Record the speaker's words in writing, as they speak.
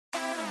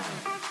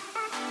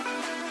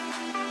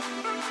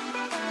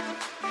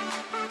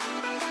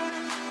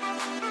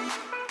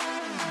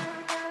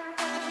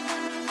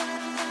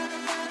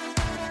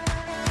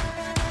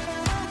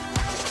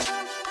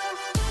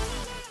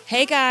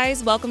Hey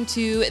guys, welcome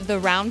to The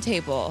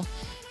Roundtable.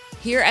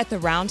 Here at The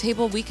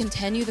Roundtable, we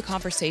continue the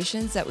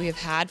conversations that we have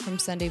had from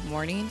Sunday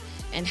morning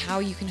and how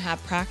you can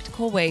have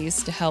practical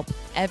ways to help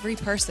every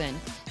person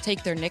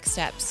take their next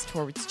steps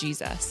towards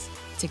Jesus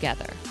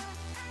together.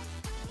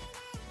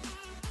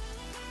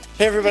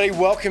 Hey everybody,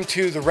 welcome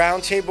to The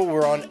Roundtable.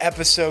 We're on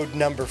episode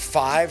number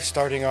 5,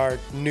 starting our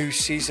new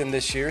season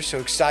this year. So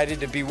excited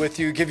to be with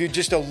you, give you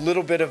just a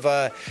little bit of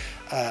a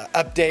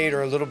update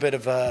or a little bit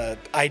of a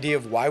idea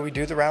of why we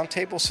do the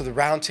Roundtable. So the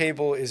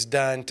Roundtable is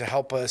done to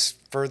help us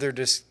further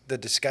the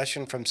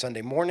discussion from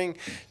Sunday morning,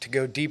 to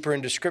go deeper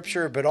into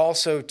Scripture, but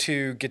also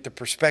to get the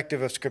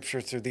perspective of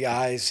Scripture through the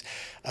eyes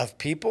of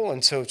people.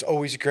 And so it's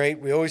always great.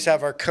 We always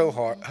have our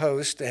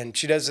co-host, and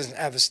she doesn't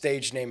have a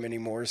stage name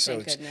anymore, so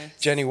it's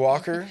Jenny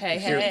Walker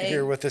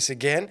here with us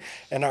again.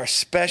 And our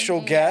special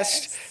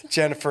guest,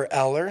 Jennifer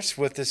Eller, is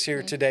with us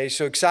here today.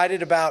 So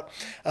excited about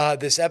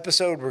this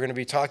episode. We're going to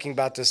be talking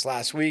about this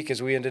last week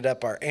as we ended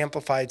up our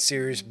Amplified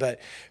series. But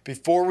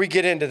before we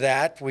get into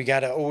that, we got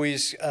to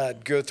always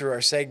go through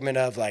our segment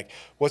of like,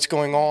 what's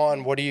going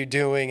on, what are you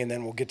doing, and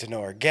then we'll get to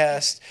know our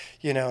guest,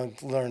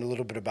 learn a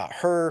little bit about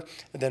her,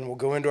 and then we'll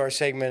go into our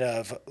segment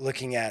of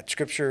looking at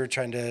Scripture,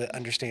 trying to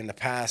understand the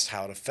past,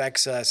 how it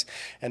affects us,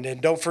 and then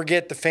don't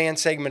forget the fan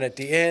segment at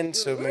the end,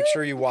 so make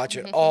sure you watch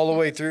it all the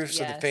way through.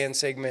 So the fan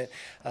segment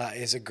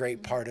is a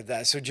great part of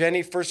that. So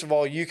Jenny, first of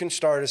all, you can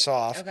start us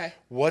off. Okay.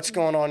 What's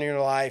going on in your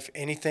life?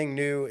 Anything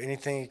new,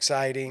 anything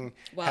exciting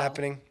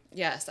happening?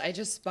 Yes, I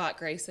just bought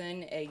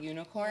Grayson a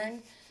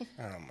unicorn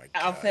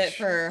outfit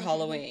for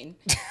Halloween.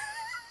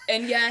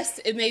 And yes,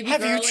 it may be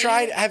Have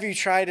you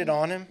tried it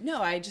on him?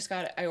 No, I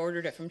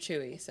ordered it from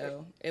Chewy,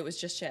 so it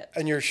was just shipped.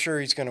 And you're sure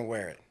he's going to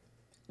wear it?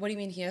 What do you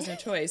mean he has no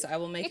choice? I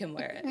will make him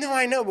wear it. No,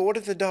 I know, but what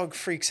if the dog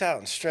freaks out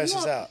and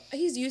stresses out?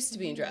 He's used to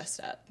being dressed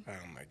up. Oh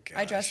my gosh.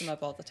 I dress him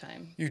up all the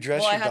time. You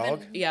dress your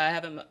dog? Yeah, I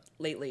haven't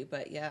lately,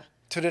 but yeah.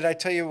 So did I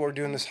tell you we're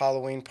doing this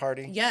Halloween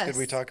party? Yes. Did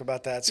we talk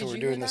about that? So we're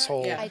doing this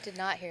whole... Yeah. I did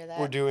not hear that.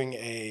 We're doing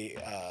a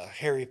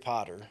Harry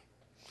Potter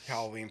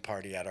Halloween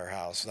party at our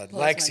house.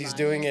 Lexi's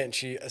doing it, and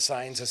she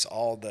assigns us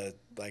all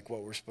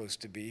what we're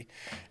supposed to be.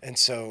 And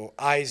so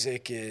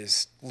Isaac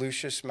is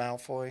Lucius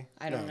Malfoy.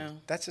 I don't know.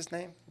 That's his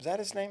name? Is that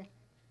his name?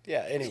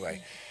 Yeah,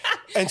 anyway.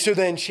 And so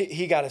then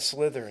he got a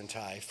Slytherin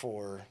tie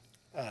for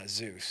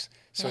Zeus.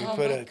 So he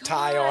put a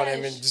tie on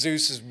him, and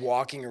Zeus is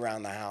walking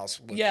around the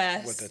house with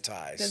a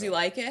tie. Does he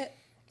like it?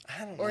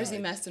 I don't know. Or is he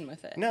messing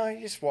with it? No,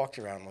 he just walked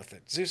around with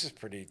it. Zeus is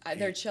pretty...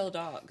 They're chill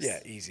dogs. Yeah,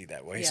 easy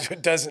that way. So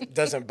it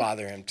doesn't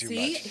bother him too much.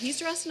 See, he's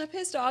dressing up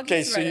his dog.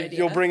 Okay, so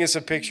you'll bring us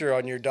a picture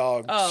on your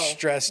dog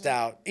stressed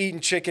out, eating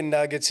chicken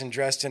nuggets and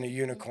dressed in a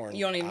unicorn.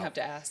 You don't even have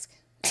to ask.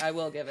 I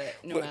will give it,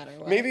 no matter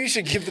what. Maybe you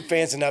should give the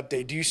fans an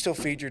update. Do you still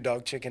feed your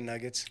dog chicken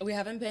nuggets? We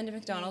haven't been to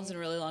McDonald's in a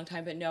really long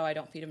time, but no, I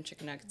don't feed him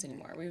chicken nuggets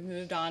anymore. We've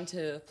moved on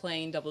to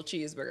plain double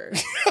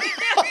cheeseburgers.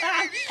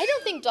 I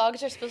don't think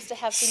dogs are supposed to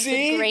have things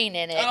with grain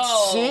in it.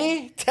 Oh.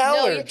 See?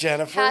 Tell her,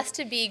 Jennifer. It has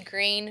to be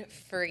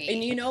grain-free.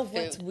 And you know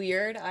what's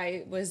weird?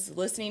 I was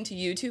listening to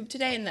YouTube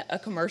today, and a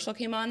commercial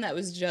came on that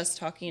was just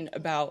talking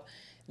about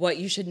what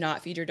you should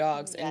not feed your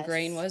dogs, and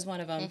grain was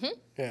one of them. Mm-hmm.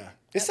 Yeah.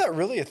 Is that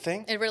really a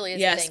thing? It really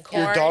is a thing.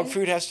 Corn. Your dog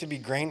food has to be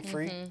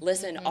grain-free? Mm-hmm.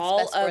 Listen,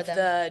 all of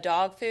the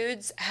dog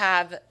foods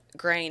have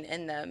grain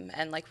in them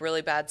and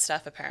really bad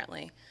stuff,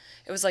 apparently.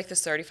 It was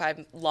this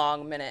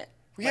 35-long-minute.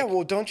 Yeah,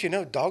 well, don't you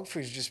know dog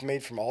food is just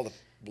made from all the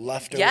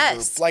leftover.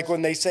 Yes. Like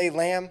when they say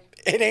lamb,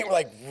 it ain't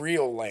like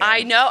real lamb.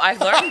 I know. I've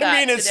learned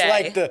that it's today.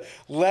 like the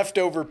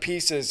leftover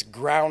pieces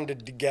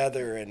grounded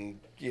together and,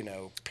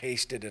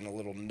 pasted in a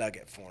little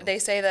nugget form. They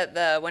say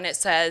that when it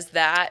says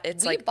that,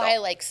 it's we buy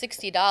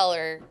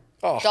 $60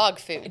 dog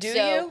food. Do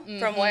you?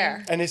 From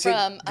where? And is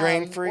it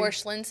grain-free?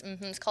 Orscheln's.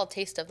 It's called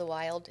Taste of the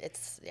Wild.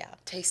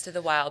 Taste of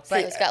the Wild.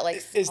 But it's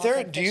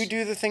got do you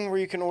do the thing where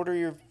you can order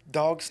your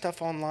dog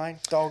stuff online?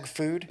 Dog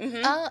food?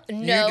 Mm-hmm.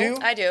 You No. do?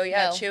 I do,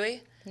 yeah. No.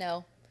 Chewy?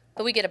 No.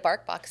 But we get a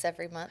bark box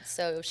every month,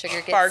 so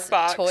Sugar gets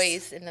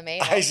toys in the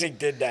mail. Isaac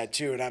did that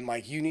too, and I'm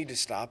like, you need to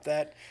stop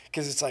that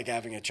because it's like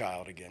having a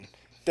child again.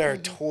 There are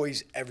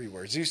toys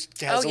everywhere. Zeus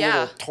has a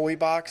little toy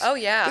box. Oh,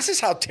 yeah. This is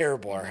how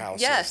terrible our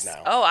house is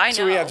now. Oh, I know.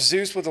 So we have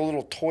Zeus with a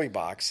little toy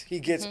box. He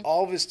gets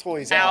all of his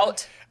toys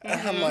out. And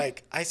I'm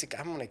like, Isaac,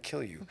 I'm going to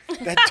kill you.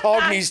 That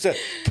dog needs to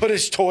put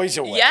his toys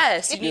away.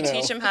 Yes, you need to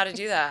teach him how to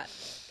do that.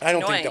 I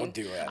don't think they'll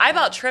do that. I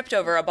about tripped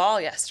over a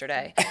ball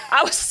yesterday.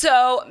 I was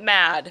so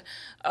mad.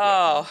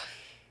 Oh.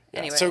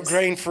 Anyways. So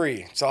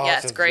grain-free. So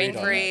yes,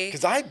 grain-free.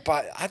 Because I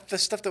buy the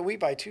stuff that we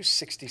buy too,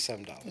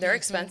 $67. They're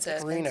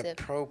expensive. Arena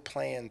Pro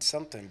Plan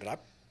something, but I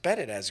bet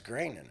it has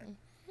grain in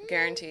it.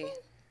 Guarantee.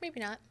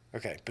 Maybe not.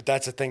 Okay, but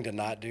that's a thing to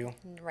not do.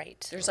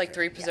 Right. There's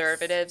 3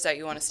 preservatives that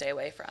you want to stay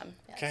away from.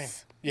 Yes. Okay.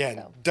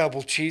 Yeah,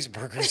 double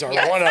cheeseburgers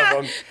are one of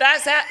them.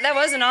 That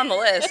wasn't on the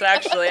list,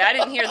 actually. I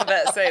didn't hear the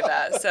vet say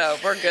that, so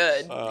we're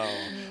good.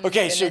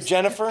 Okay, so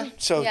Jennifer,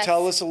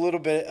 tell us a little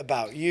bit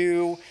about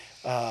you.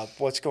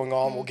 what's going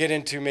on. We'll get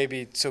into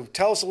so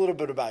tell us a little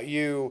bit about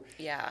you,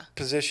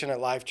 position at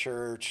Life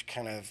Church,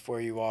 kind of where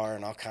you are,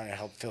 and I'll kind of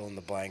help fill in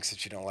the blanks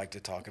that you don't like to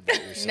talk about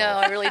yourself. No,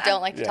 I really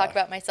don't like to talk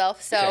about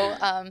myself.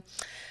 So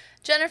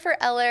Jennifer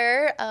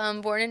Eller,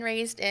 born and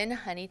raised in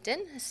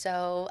Huntington.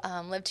 So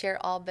lived here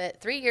all but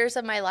 3 years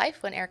of my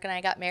life when Eric and I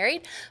got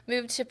married.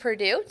 Moved to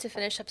Purdue to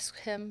finish up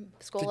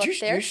school up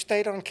there. You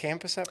stayed on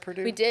campus at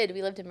Purdue? We did.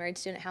 We lived in married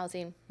student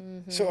housing.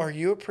 Mm-hmm. So are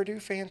you a Purdue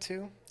fan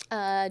too?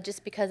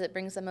 Just because it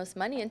brings the most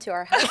money into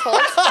our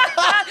household.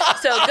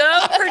 So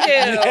go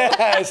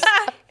Purdue.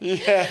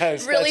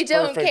 Yes. Really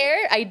don't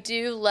care. I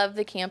do love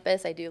the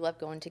campus. I do love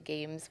going to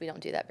games. We don't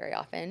do that very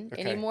often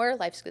anymore.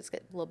 Life's gets a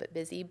little bit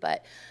busy,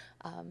 but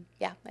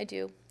I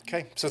do.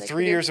 Okay, so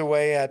 3 years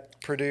away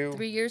at Purdue.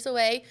 3 years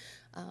away.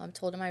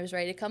 Told him I was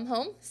ready to come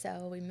home,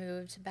 so we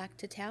moved back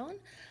to town.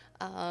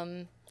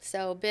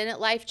 So been at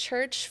Life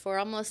Church for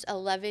almost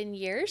 11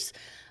 years.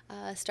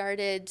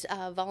 Started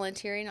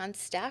volunteering on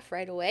staff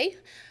right away,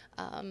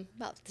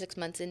 about 6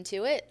 months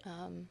into it.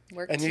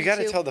 And you got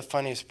to tell the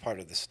funniest part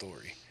of the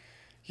story.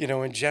 You know,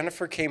 when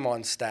Jennifer came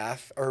on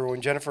staff, or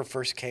when Jennifer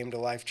first came to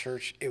Life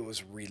Church, it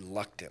was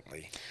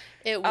reluctantly.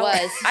 It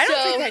was. I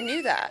don't think I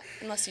knew that,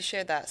 unless you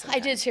shared that sometime.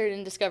 I did share it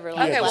in Discover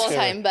last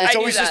time. But it's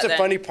always just a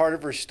funny part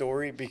of her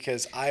story,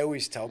 because I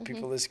always tell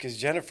people this, because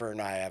Jennifer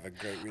and I have a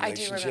great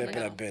relationship,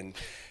 and I've been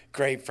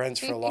great friends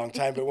for a long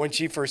time. But when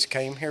she first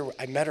came here,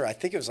 I met her, I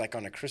think it was like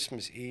on a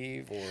Christmas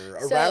Eve or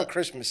around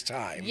Christmas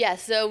time.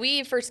 Yes, so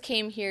we first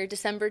came here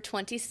December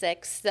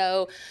 26th.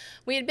 So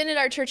we had been at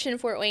our church in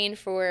Fort Wayne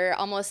for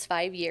almost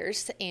 5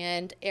 years,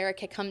 and Eric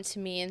had come to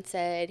me and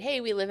said,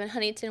 hey, we live in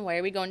Huntington. Why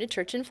are we going to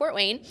church in Fort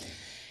Wayne?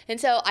 And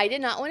so I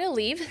did not want to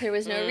leave. There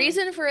was no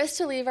reason for us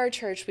to leave our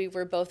church. We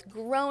were both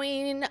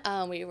growing.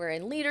 We were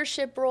in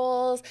leadership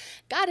roles.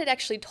 God had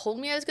actually told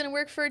me I was going to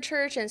work for a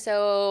church, and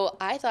so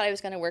I thought I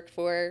was going to work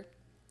for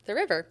the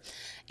river.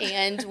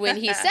 And when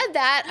he said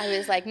that, I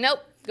was like,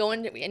 nope,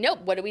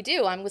 what do we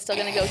do? I'm still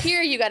going to go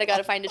here. You got to go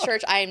to find a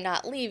church. I am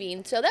not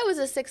leaving. So that was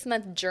a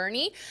 6-month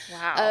journey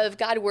of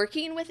God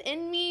working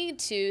within me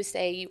to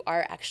say, you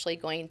are actually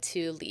going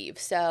to leave.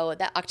 So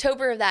that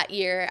October of that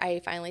year,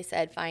 I finally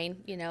said, fine,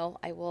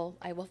 I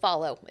will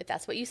follow if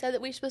that's what you said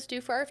that we're supposed to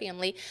do for our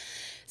family.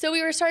 So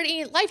we were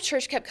starting, Life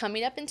Church kept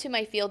coming up into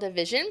my field of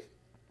vision.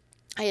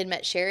 I had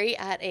met Sherry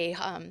at a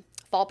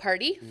fall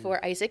party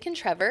for Isaac and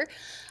Trevor.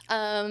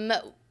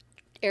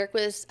 Eric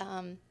was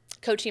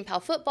coaching PAL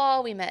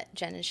football. We met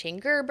Jen and Shane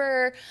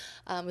Gerber,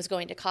 was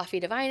going to Coffee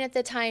Divine at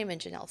the time, and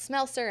Janelle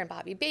Smelser and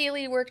Bobby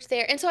Bailey worked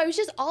there. And so I was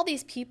just all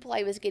these people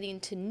I was getting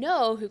to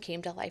know who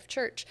came to Life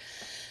Church.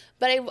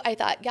 But I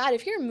thought, God,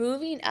 if you're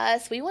moving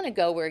us, we want to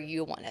go where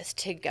you want us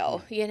to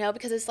go,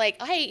 because it's like,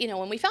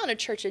 when we found a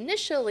church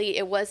initially,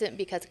 it wasn't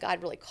because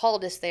God really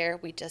called us there.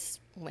 We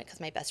just went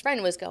because my best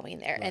friend was going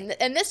there. Right.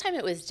 And this time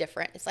it was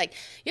different. It's like,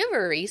 you have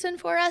a reason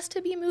for us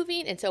to be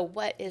moving. And so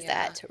what is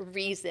that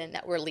reason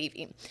that we're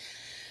leaving?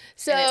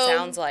 So, and it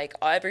sounds like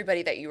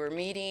everybody that you were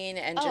meeting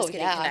and just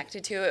getting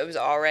connected to, it was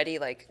already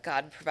like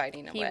God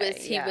providing a way.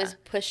 He was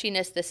pushing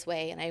us this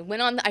way. And I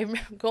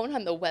remember going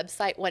on the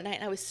website one night,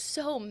 and I was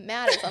so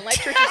mad. I was on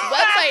Life Church's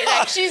website.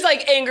 And she's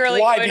like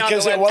angrily Why? going on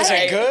Because the it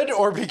wasn't good,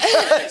 or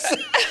because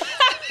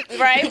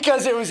right?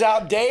 Because it was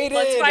outdated?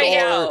 Let's find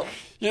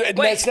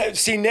out.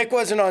 See, Nick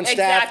wasn't on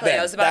staff then. Exactly,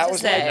 I was about to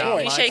say. My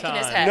point. He's shaking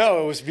his head.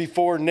 No, it was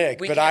before Nick,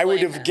 but I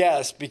would have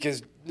guessed,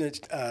 because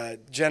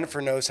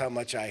Jennifer knows how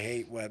much I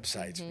hate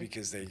websites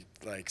because they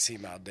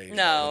seem outdated.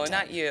 No,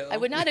 not you. I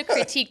would not have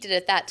critiqued it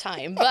at that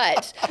time,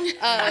 but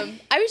I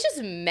was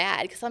just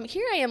mad because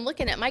I am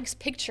looking at Mike's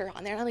picture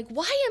on there, and I'm like,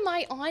 why am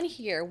I on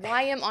here?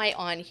 Why am I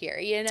on here?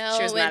 She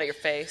was mad at your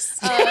face.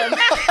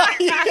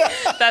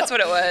 That's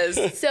what it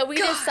was. So we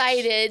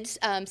decided.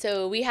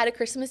 So we had a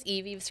Christmas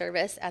Eve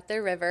service at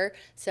the river.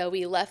 So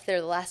we left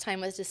there. The last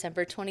time was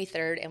December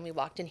 23rd, and we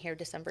walked in here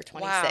December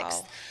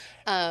 26th.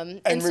 Wow.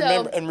 And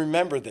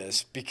remember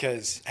this,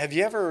 because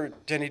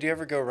Jenny, do you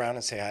ever go around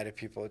and say hi to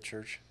people at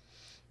church?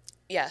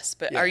 Yes,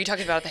 but are you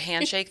talking about the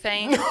handshake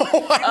thing? No,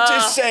 I'm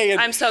just saying.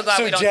 I'm so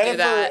glad we don't Jennifer do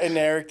that. So Jennifer and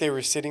Eric, they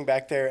were sitting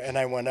back there, and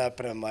I went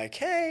up, and I'm like,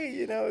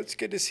 hey, it's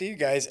good to see you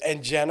guys.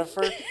 And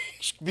Jennifer,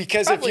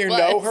 because if you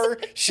know her,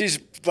 she's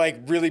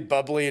really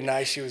bubbly and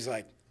nice. She was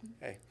like,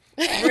 hey.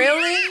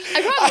 Really?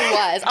 I probably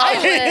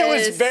was.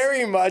 It was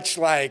very much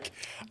like,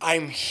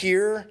 I'm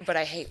here. But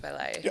I hate my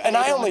life. And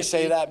I only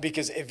say that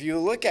because if you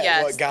look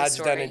at what God's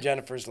done in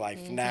Jennifer's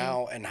life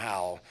now, and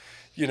how,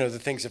 the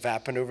things have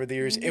happened over the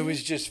years, it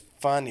was just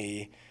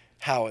funny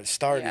how it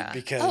started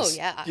because,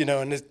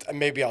 and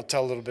maybe I'll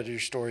tell a little bit of your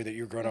story that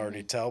you're going to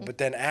already tell. But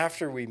then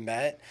after we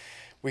met,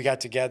 we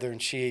got together,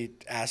 and she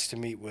asked to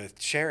meet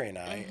with Sherry and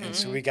I. And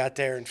so we got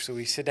there, and so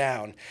we sit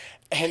down.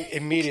 And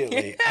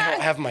immediately, I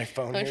don't have my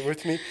phone here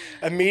with me.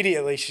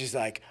 Immediately, she's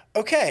like,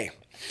 okay.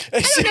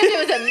 I don't know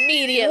if it was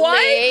immediately.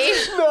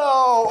 What?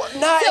 No,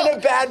 not in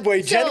a bad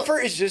way. Jennifer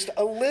is just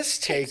a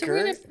list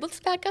taker. So let's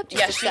back up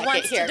just a second she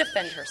wants here. to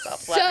defend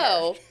herself.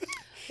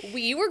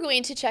 we were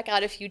going to check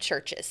out a few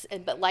churches,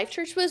 but Life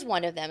Church was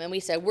one of them. And we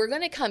said, we're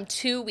going to come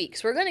 2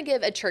 weeks. We're going to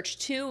give a church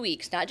 2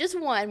 weeks, not just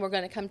one. We're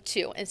going to come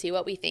 2 and see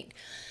what we think.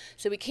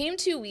 So we came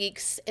 2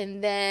 weeks,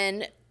 and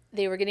then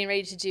they were getting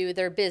ready to do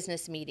their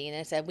business meeting. And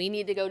I said, we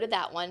need to go to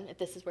that one if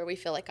this is where we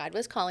feel like God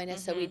was calling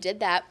us. So we did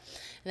that.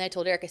 And I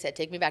told Eric, I said,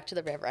 take me back to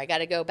the river. I got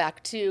to go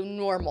back to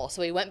normal.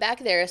 So we went back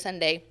there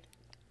Sunday.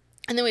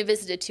 And then we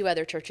visited 2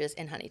 other churches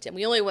in Huntington.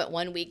 We only went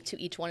 1 week to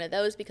each one of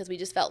those because we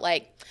just felt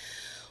like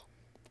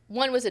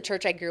one was a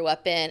church I grew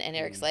up in, and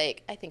Eric's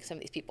like, I think some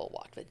of these people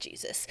walked with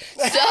Jesus.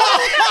 So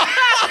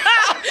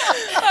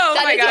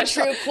my gosh,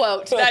 a true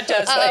quote. That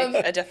does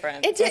make a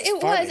difference.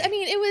 It was. I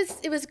mean,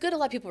 it was good. A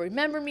lot of people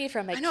remember me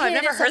from my. I know. I've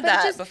never heard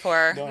that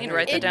before. You need to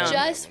write that down. It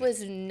just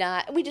was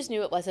not. We just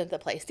knew it wasn't the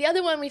place. The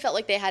other one, we felt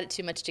like they had it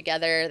too much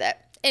together.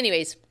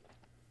 Anyways.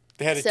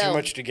 They had it too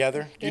much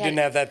together? You didn't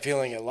have that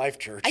feeling at Life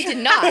Church. I did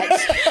not.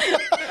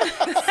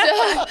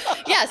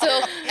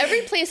 So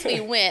every place we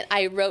went,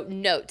 I wrote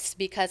notes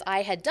because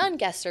I had done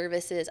guest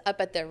services up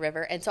at the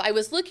river. And so I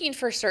was looking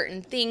for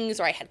certain things,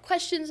 or I had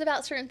questions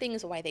about certain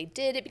things, or why they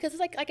did it. Because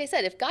like I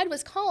said, if God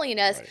was calling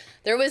us,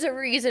 there was a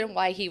reason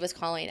why he was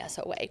calling us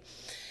away.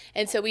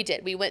 And so we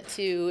did. We went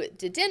to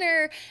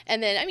dinner,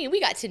 and then,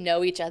 we got to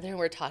know each other, and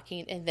we're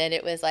talking, and then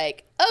it was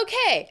like,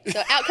 okay. So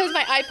out comes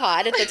my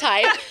iPod at the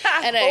time.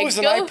 And it was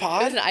an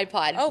iPod? It was an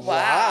iPod. Oh,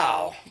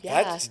 wow.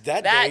 Yeah.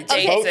 That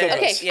dates both of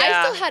us. Okay,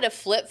 I still had a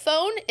flip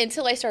phone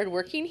until I started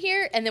working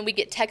here, and then we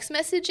get text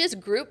messages,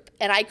 group,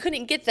 and I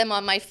couldn't get them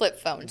on my flip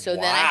phone. So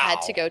then I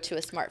had to go to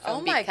a smartphone.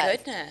 Oh, my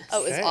goodness.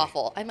 Oh, it was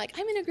awful. I'm like,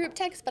 I'm in a group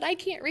text, but I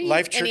can't read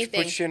Life Church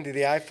anything. pushed you into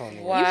the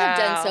iPhone. Wow. You have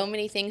done so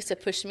many things to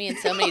push me in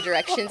so many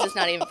directions. It's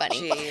not even funny.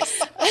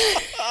 Jeez.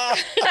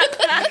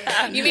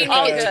 You made me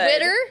get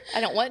Twitter.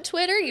 I don't want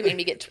Twitter. You made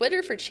me get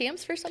Twitter for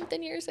Champs for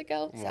something years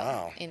ago. So,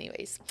 wow.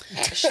 Anyways.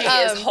 She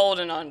is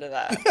holding on to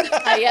that.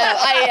 I am.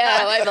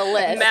 I have a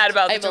list. Mad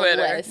about the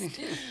Twitter.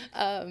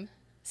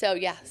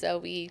 So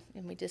we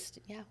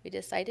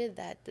decided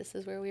that this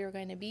is where we were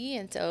going to be.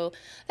 And so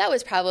that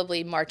was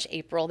probably March,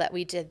 April that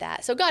we did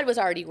that. So God was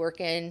already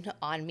working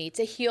on me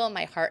to heal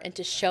my heart and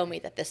to show me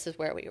that this is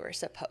where we were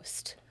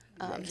supposed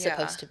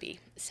to be.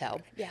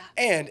 So, yeah.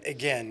 And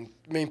again,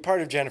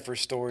 part of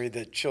Jennifer's story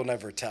that she'll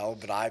never tell,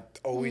 but I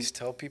always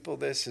tell people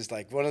this, is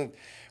like one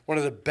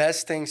of the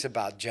best things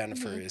about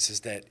Jennifer is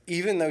that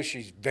even though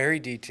she's very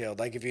detailed,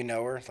 like if you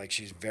know her, like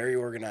she's very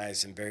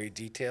organized and very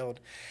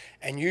detailed,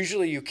 and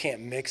usually you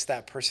can't mix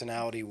that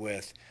personality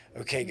with,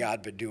 okay,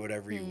 God, but do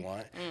whatever you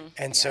want.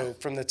 And so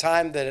from the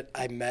time that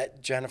I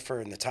met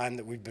Jennifer and the time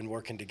that we've been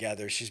working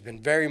together, she's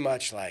been very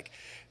much like,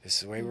 this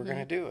is the way we're going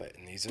to do it.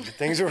 And these are the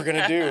things that we're going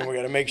to do. And we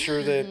got to make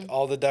sure that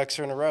all the ducks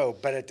are in a row.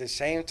 But at the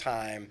same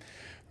time,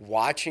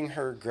 watching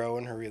her grow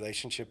in her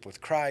relationship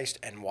with Christ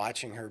and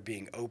watching her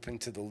being open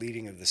to the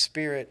leading of the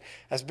Spirit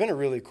has been a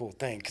really cool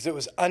thing, because it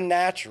was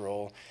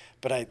unnatural.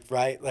 But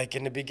like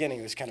in the beginning,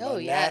 it was kind of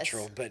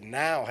unnatural. Yes. But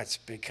now it's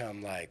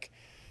become like,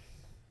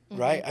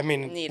 right?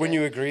 Wouldn't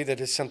you agree that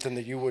it's something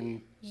that you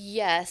wouldn't?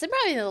 Yes, and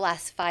probably in the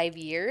last 5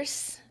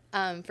 years.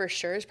 For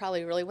sure is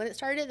probably really when it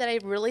started, that I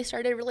really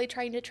started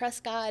trying to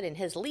trust God and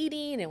his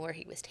leading and where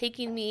he was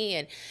taking me.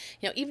 And,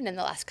 even in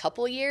the last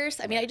couple of years,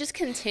 I just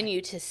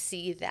continue to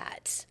see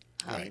that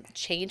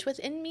change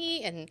within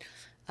me and,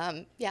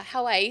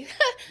 how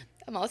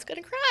I'm almost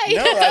going to cry.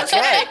 No, that's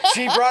right.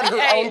 She brought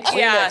her own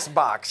Kleenex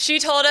box. She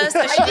told us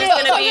that she was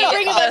going to be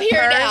the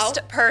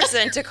first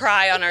person to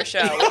cry on our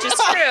show, which is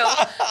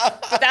true.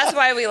 But that's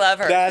why we love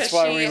her. That's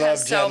why we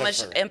love Jennifer. She has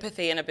so much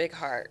empathy and a big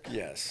heart.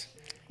 Yes.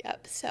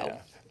 Yep. So.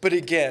 Yeah. But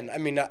again,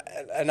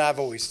 and I've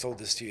always told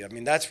this to you,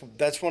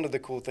 that's one of the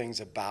cool things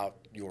about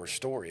your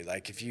story.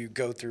 Like if you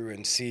go through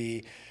and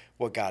see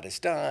what God has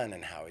done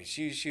and how he's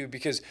used you,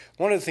 because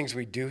one of the things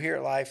we do here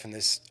at Life, and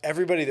this,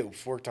 everybody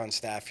that's worked on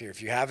staff here,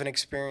 if you haven't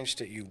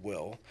experienced it, you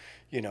will,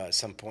 at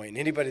some point. And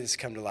anybody that's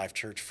come to Life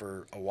Church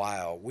for a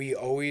while, we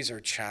always are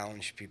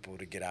challenged people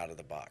to get out of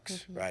the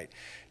box, right?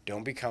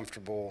 Don't be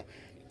comfortable,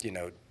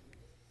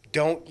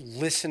 don't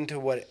listen to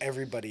what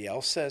everybody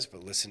else says,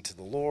 but listen to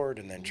the Lord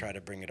and then try to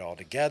bring it all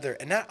together.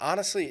 And that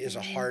honestly is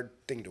a hard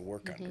thing to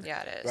work under.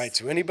 Yeah, it is. Right?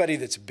 So anybody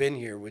that's been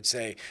here would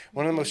say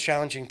one of the most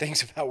challenging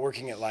things about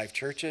working at Life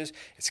Church is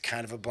it's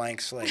kind of a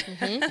blank slate,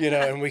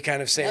 and we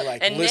kind of say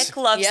like, and Nick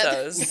loves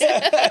those.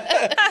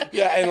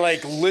 Yeah, and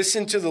like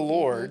listen to the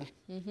Lord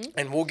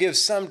and we'll give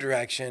some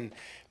direction.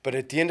 But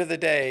at the end of the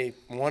day,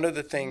 one of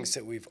the things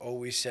that we've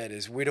always said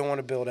is we don't want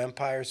to build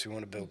empires, we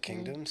want to build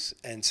kingdoms.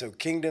 And so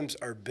kingdoms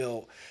are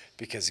built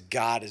because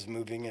God is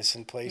moving us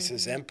in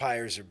places.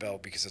 Empires are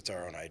built because it's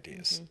our own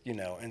ideas,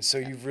 And so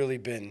you've really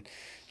been,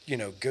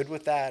 good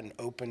with that and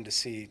open to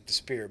see the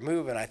Spirit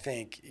move. And I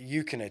think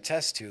you can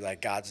attest to,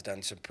 like, God's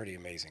done some pretty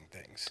amazing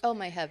things. Oh,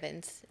 my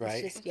heavens.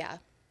 Right? It's just,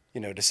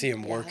 to see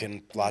him work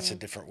in lots of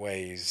different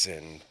ways.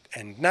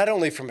 And not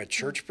only from a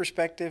church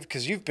perspective,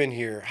 because you've been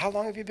here. How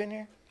long have you been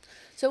here?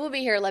 So we'll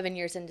be here 11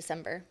 years in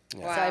December.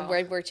 Wow. So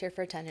I've worked here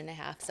for 10 and a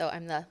half. So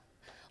I'm the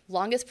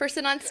longest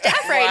person on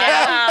staff right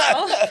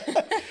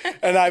now.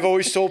 And I've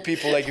always told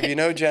people, like, if you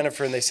know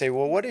Jennifer and they say,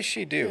 well, what does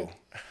she do?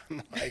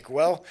 I'm like,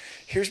 well,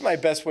 here's my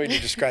best way to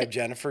describe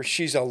Jennifer.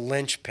 She's a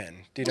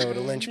linchpin. Do you know what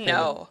a linchpin is?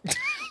 No.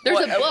 There's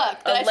a book.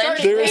 That I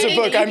started There is a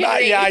reading book. that you can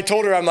read. I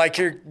told her, I'm like,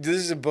 here, this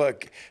is a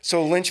book.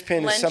 So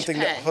linchpin is something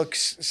that Linchpin.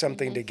 hooks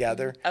something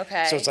together.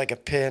 Okay. So it's like a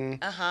pin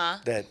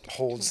that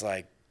holds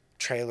like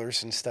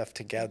trailers and stuff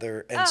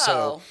together. And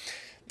so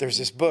there's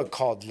this book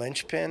called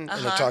Linchpin,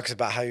 and it talks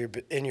about how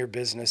in your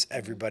business,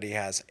 everybody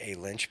has a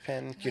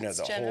linchpin, that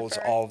holds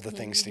Jennifer. all of the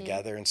things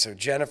together. And so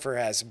Jennifer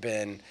has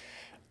been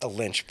a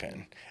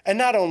linchpin, and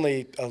not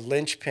only a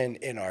linchpin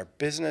in our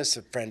business,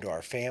 a friend to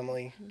our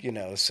family,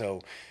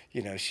 so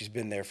she's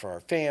been there for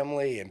our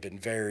family and been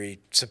very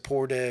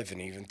supportive,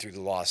 and even through the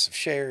loss of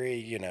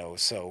Sherry,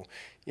 so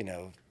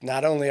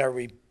not only are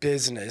we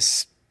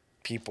business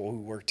people who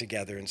work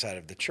together inside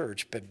of the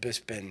church, but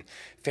just been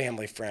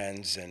family,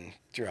 friends, and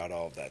throughout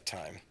all of that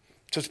time.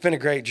 So it's been a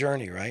great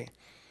journey, right?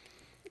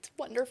 It's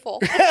wonderful.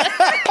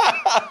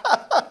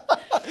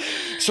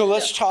 So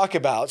let's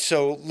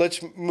let's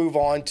move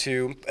on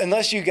to,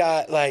 unless you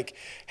got like,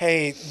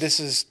 hey, this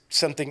is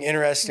something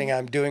interesting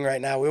I'm doing right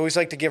now. We always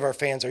like to give our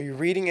fans, are you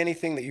reading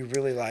anything that you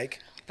really like?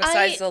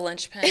 Besides the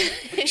linchpin.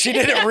 She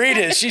didn't read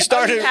it. She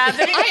started.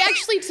 I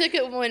actually took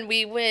it when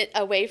we went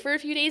away for a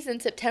few days in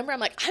September. I'm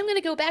like, I'm going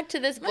to go back to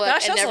this book,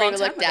 gosh, and that was a never long even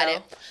looked time at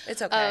ago. it.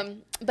 It's okay.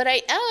 But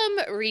I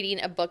am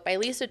reading a book by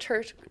Lisa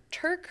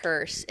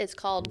Turkhurst. It's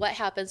called What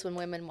Happens When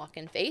Women Walk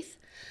in Faith.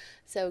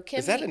 So Kim,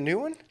 Is that a new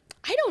one?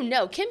 I don't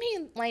know. Kim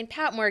Line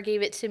Patmore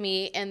gave it to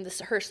me and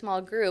her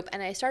small group,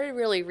 and I started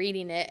really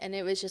reading it, and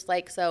it was just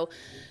like, so,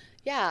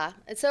 yeah.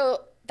 And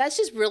so that's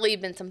just really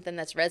been something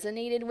that's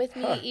resonated with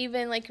me,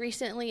 even like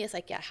recently. It's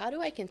like, yeah, how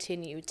do I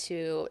continue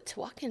to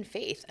walk in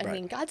faith? I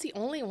mean, God's the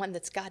only one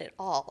that's got it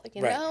all,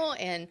 you know,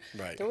 and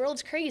the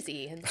world's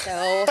crazy. And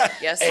so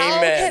Yes. how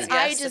Amen. can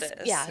I Yes, just,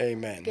 it is.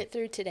 Amen. get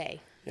through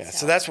today? Yeah,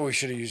 so that's what we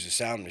should have used a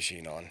sound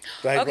machine on.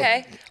 Like,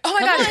 Okay. Oh my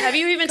gosh, have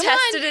you even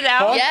tested it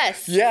out?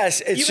 Yes. Yes,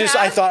 it's You just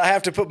I have? thought I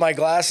have to put my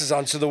glasses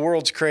on, so the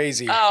world's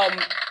crazy. Oh,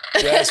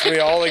 Yes, we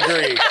all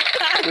agree.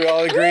 We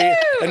all agree.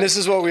 And this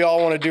is what we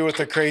all want to do with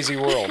a crazy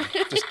world.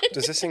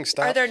 Does this thing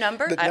stop? Are there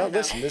numbers? I No, don't know.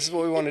 listen, this is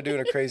what we want to do in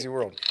a crazy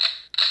world.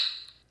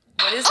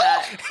 what is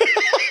that?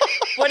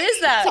 What is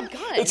that?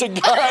 It's a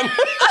gun.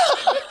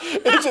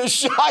 It's a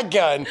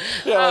shotgun.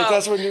 Yeah,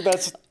 like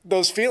that's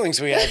those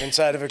feelings we have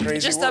inside of a crazy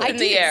Just world. up I in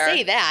the didn't air.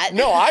 say that.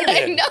 No, I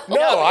did. I know.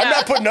 No, I'm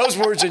not putting those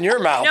words in your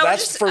mouth. No,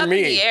 That's just for up me.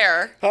 in the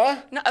air.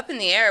 Huh? No, up in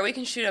the air. We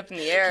can shoot up in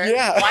the air.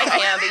 Yeah. Well, I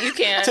can, but you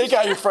can't. Take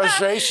out your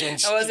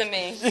frustrations. That wasn't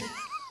me.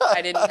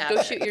 I didn't have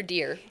Go it. shoot your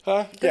deer.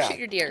 Huh? Go shoot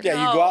your deer.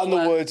 Yeah, you go out in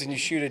the No. woods and you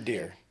shoot a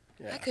deer.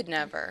 I could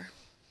never.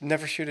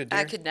 Never shoot a deer?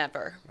 I could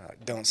never.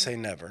 Don't say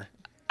never.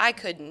 I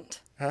couldn't.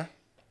 Huh?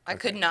 I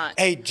could not.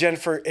 Hey,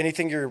 Jennifer,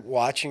 anything you're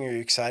watching or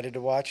you're excited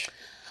to watch?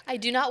 I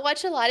do not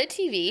watch a lot of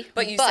TV.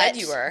 But you said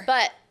you were.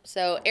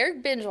 So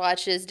Eric binge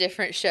watches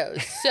different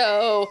shows.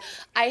 So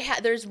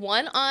there's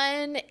one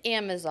on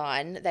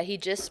Amazon that he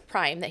just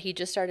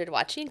started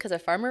watching because a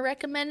farmer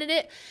recommended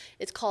it.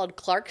 It's called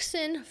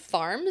Clarkson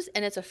Farms,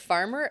 and it's a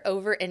farmer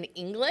over in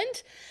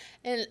England,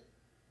 and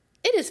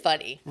it is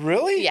funny.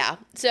 Really? Yeah.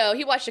 So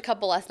he watched a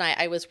couple last night.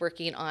 I was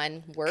working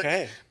on work,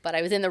 but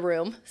I was in the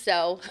room,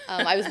 so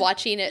I was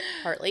watching it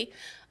partly.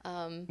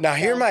 Now,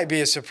 here might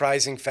be a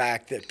surprising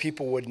fact that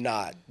people would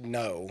not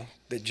know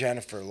that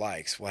Jennifer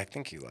likes. Well, I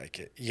think you like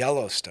it.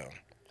 Yellowstone.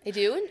 I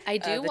do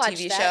The watch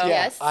TV that. show?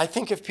 Yes. I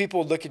think if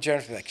people look at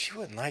Jennifer, like, she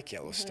wouldn't like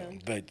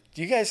Yellowstone. But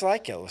you guys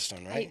like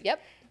Yellowstone, right?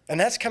 Yep. And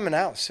that's coming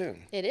out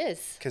soon. It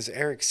is. Because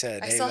Eric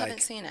said, I hey, still like,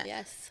 haven't seen it.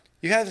 Yes.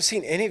 you haven't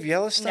seen any of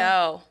Yellowstone?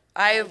 No.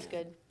 That's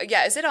good.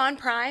 Yeah, is it on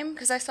Prime?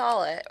 Because I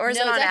saw it. Or is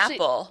it No, on it's actually-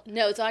 Apple?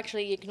 No, it's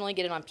actually, you can only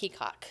get it on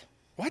Peacock.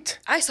 What?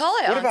 I saw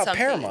it What on about something.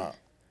 Paramount?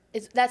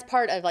 That's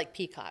part of like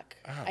Peacock,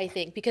 Oh. I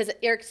think, because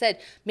Eric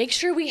said, "Make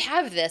sure we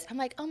have this." I'm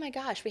like, "Oh my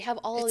gosh, we have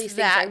all of It's these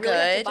things. I that really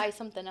have to good? buy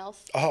something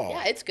else." Oh.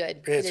 Yeah, it's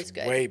good. It's it is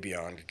good. way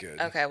beyond good.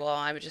 Okay, well,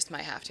 I just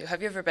might have to.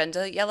 Have you ever been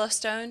to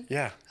Yellowstone?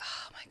 Yeah.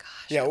 Oh my gosh.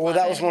 Yeah, I well, love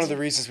that was it. one of the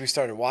reasons we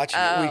started watching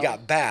it. We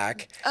got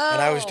back,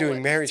 and I was doing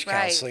Oh, marriage that's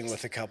right. counseling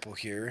with a couple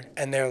here,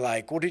 and they're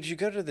like, well, did you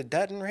go to the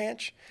Dutton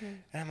Ranch?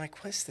 And I'm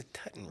like, what's the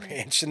Dutton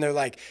Ranch? And they're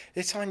like,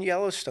 it's on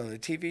Yellowstone, the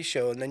TV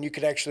show, and then you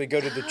could actually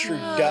go to the true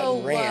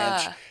Dutton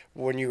Ranch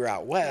when you were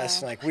out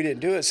west. And like, we didn't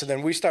do it, so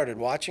then we started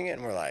watching it,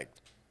 and we're like,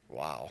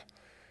 wow.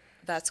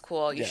 That's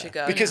cool. You should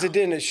go. Because now.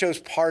 it shows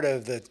part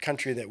of the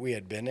country that we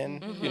had been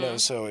in, you know,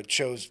 so it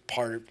shows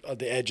part of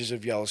the edges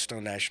of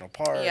Yellowstone National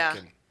Park. Yeah.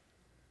 And,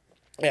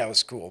 yeah, it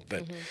was cool.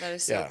 But That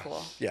is so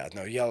cool. Yeah,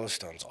 no,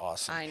 Yellowstone's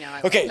awesome. I know, I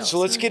love Okay, so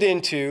let's Yellowstone. get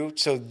into,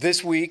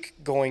 this week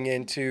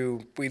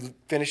we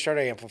finished our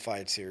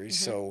Amplified series.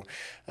 So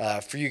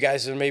for you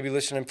guys that are maybe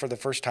listening for the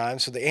first time,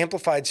 so the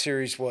Amplified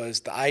series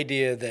was the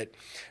idea that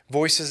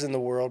voices in the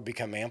world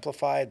become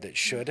amplified that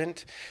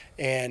shouldn't.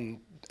 And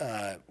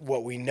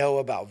what we know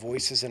about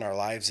voices in our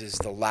lives is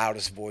the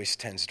loudest voice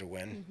tends to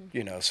win.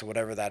 You know, so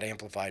whatever that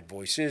amplified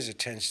voice is, it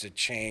tends to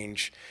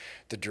change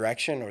the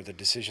direction or the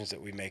decisions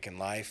that we make in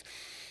life.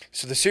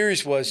 So the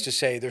series was to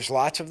say there's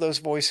lots of those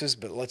voices,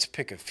 but let's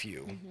pick a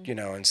few, you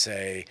know, and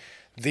say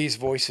these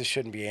voices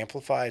shouldn't be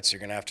amplified, so you're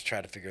going to have to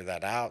try to figure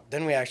that out.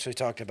 Then we actually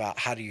talked about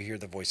how do you hear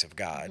the voice of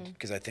God,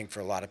 because I think for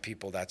a lot of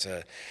people that's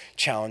a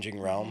challenging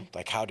realm.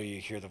 Like, how do you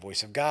hear the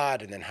voice of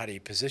God, and then how do you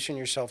position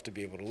yourself to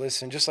be able to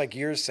listen? Just like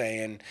you're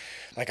saying,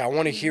 like, I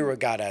want to hear what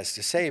God has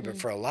to say, but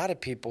for a lot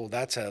of people,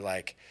 that's a,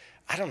 like,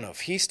 I don't know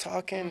if he's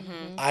talking.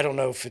 I don't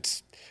know if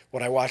it's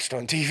what I watched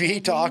on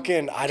TV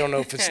talking. I don't know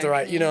if it's the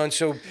right, and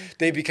so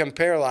they become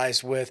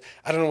paralyzed with,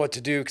 I don't know what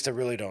to do because I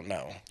really don't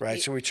know,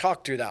 right? So we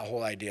talked through that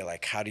whole idea,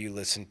 like, how do you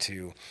listen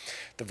to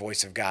the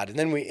voice of God? And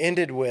then we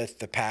ended with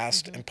the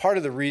past. And part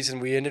of the reason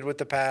we ended with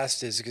the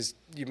past is because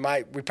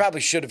we probably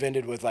should have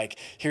ended with, like,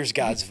 here's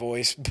God's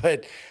voice.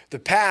 But the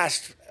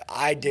past,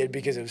 I did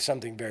because it was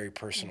something very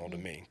personal to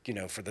me,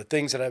 for the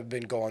things that I've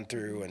been going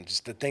through and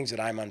just the things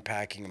that I'm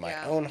unpacking in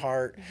my own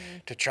heart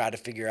to try to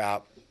figure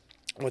out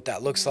what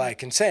that looks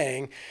like, and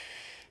saying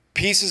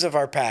pieces of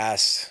our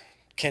past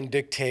can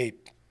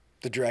dictate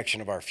the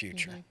direction of our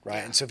future,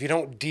 right? And so if you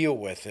don't deal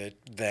with it,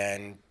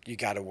 then you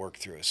got to work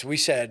through it. So we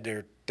said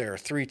there are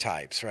three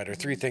types, right, or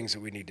three things that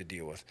we need to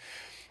deal with.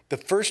 The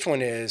first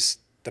one is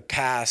the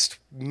past,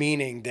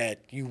 meaning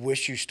that you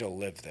wish you still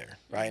lived there,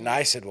 right? And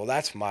I said, well,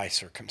 that's my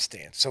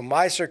circumstance. So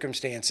my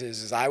circumstance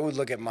is I would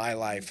look at my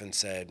life and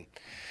said,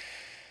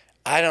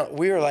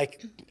 we were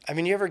like, I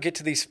mean, you ever get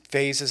to these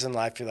phases in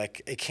life, you're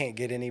like, it can't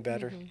get any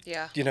better?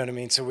 Yeah. You know what I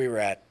mean? So we were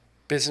at,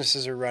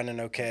 businesses are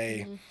running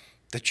okay.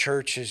 The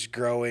church is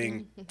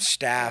growing.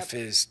 Staff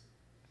is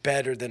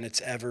better than it's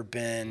ever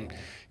been.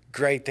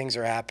 Great things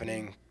are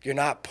happening. You're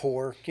not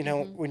poor,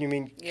 when you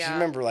mean, 'cause you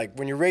remember, like,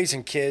 when you're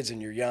raising kids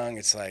and you're young,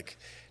 it's like,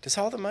 does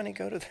all the money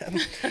go to them?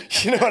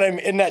 You know what I mean?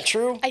 Isn't that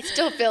true? I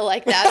still feel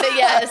like that, but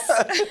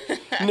yes.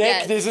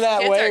 Nick, isn't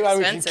that Kids way? are I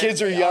mean, expensive.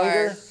 kids are They younger.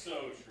 are.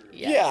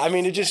 Yes. Yeah, I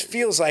mean, it just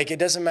feels like it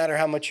doesn't matter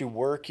how much you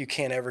work, you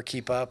can't ever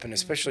keep up, and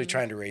especially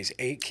trying to raise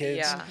 8 kids.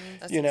 Yeah,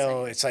 that's insane.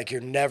 insane. It's like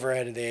you're never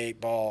ahead of the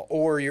 8 ball,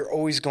 or you're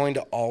always going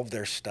to all of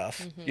their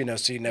stuff,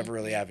 so you never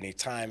really have any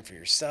time for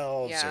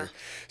yourselves. Yeah.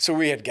 So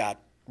we had got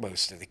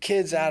most of the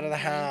kids out of the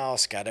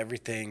house, got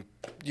everything,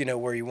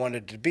 where you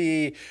wanted to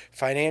be,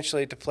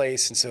 financially to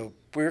place, and so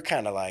we were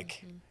kind of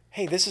like,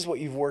 hey, this is what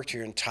you've worked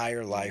your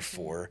entire life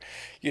for,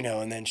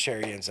 and then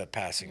Sherry ends up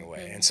passing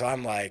away. And so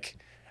I'm like,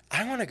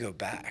 I want to go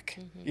back.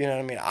 You know what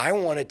I mean? I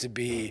want it to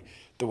be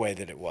the way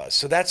that it was.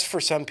 So that's for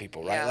some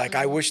people, right? Yeah. Like,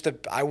 I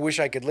wish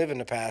I could live in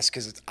the past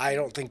because I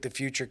don't think the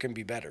future can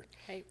be better.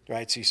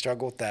 Right? So you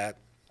struggle with that.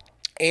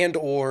 And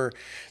or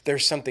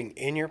there's something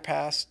in your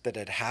past that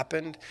had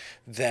happened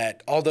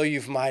that, although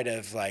you might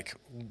have, like,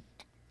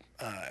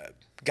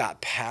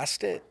 got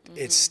past it,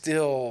 it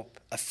still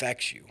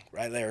affects you,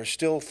 right? There are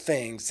still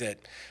things that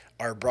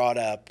are brought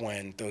up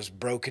when those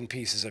broken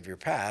pieces of your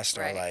past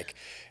are like,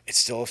 it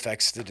still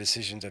affects the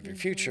decisions of your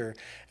future.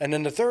 And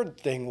then the third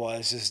thing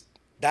is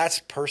that's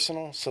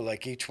personal. So,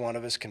 like, each one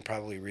of us can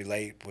probably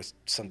relate with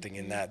something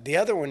in that. The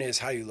other one is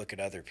how you look at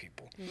other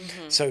people.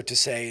 So to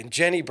say, and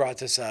Jenny brought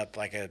this up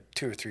like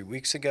 2 or 3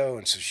 weeks ago.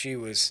 And so she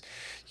was,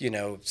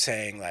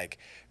 saying, like,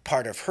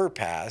 part of her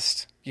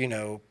past,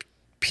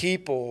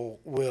 people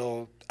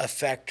will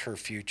affect her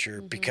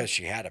future because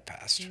she had a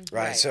past,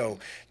 right? So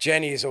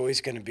Jenny is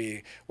always going to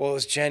be, well,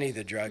 is Jenny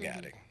the drug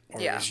addict?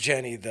 Or is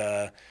Jenny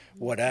the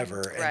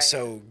whatever? And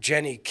so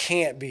Jenny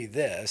can't be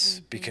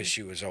this because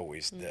she was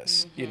always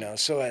this,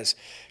 So as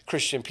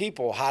Christian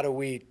people, how do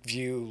we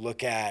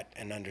look at,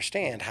 and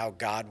understand how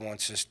God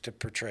wants us to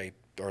portray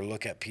or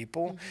look at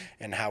people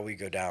and how we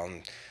go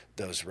down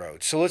those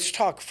roads? So let's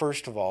talk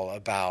first of all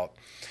about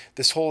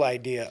this whole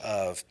idea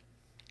of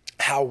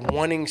how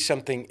wanting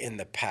something in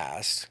the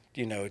past,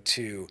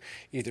 to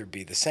either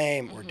be the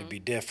same or to be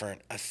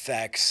different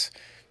affects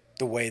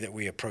the way that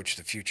we approach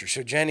the future.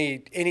 So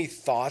Jenny, any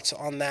thoughts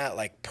on that,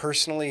 like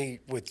personally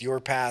with your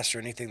past or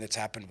anything that's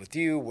happened with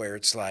you where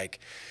it's like,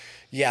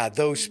 yeah,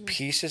 those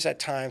pieces at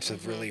times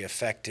have really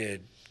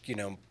affected,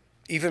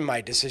 even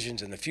my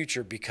decisions in the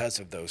future because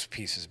of those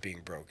pieces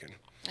being broken?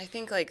 I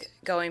think, like,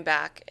 going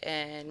back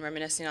and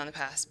reminiscing on the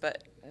past,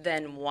 but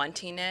then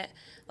wanting it,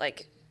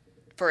 like,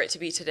 for it to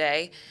be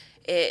today,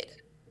 it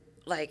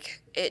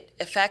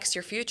affects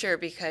your future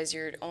because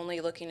you're only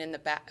looking in the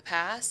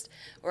past,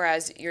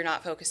 whereas you're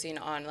not focusing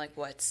on, like,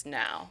 what's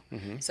now.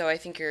 So I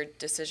think your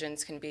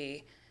decisions can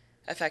be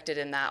affected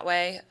in that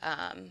way.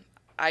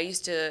 I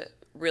used to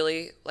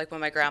really, like,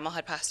 when my grandma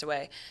had passed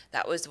away,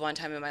 that was one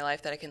time in my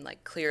life that I can,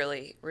 like,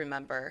 clearly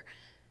remember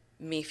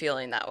me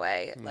feeling that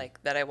way,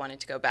 like, that I wanted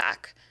to go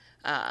back.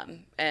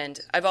 And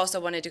I've also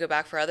wanted to go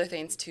back for other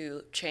things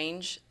to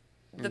change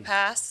the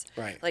past,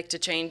 like to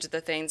change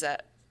the things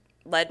that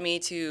led me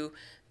to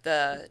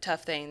the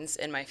tough things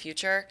in my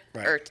future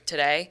or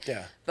today.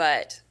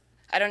 But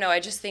I don't know. I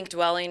just think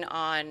dwelling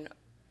on,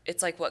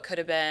 it's like what could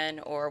have been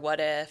or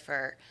what if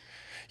or.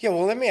 Yeah,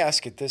 well, let me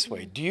ask it this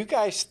way. Do you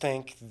guys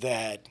think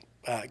that,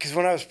 because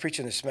when I was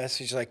preaching this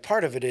message, like,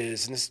 part of it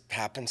is, and this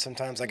happens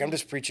sometimes, like, I'm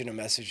just preaching a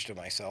message to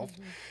myself,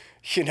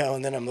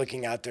 and then I'm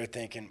looking out there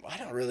thinking, I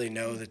don't really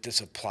know that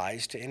this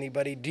applies to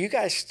anybody. Do you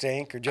guys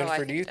think, or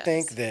Jennifer, do you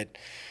think that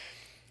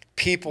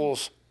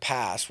people's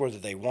past, whether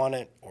they want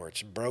it or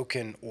it's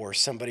broken or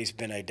somebody's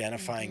been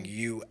identifying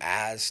you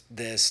as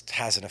this,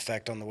 has an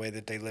effect on the way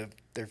that they live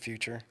their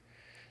future?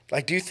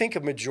 Like, do you think a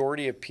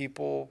majority of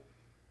people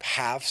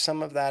have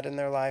some of that in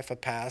their life, a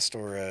past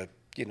or a,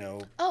 you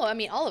know? Oh, I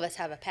mean, all of us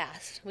have a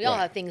past. We all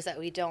have things that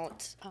we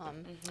don't,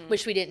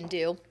 wish we didn't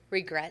do,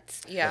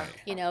 regrets. Yeah.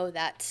 You know,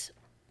 that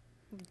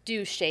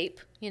do shape,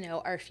 you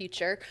know, our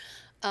future.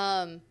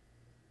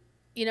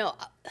 You know,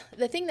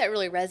 the thing that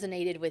really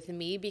resonated with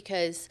me,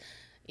 because,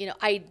 you know,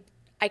 I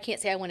can't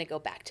say I want to go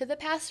back to the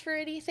past for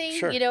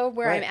anything, you know,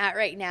 where I'm at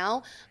right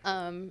now,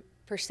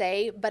 per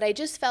se, but I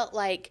just felt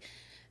like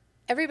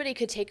everybody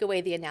could take away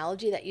the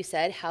analogy that you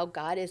said, how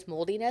God is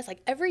molding us. Like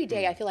every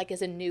day I feel like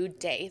is a new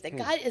day, that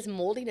God is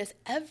molding us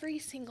every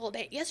single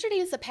day. Yesterday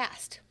is the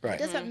past. It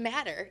doesn't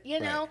matter,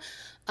 you know?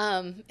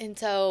 And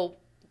so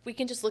we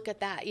can just look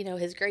at that, you know,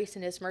 his grace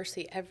and his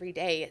mercy every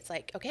day. It's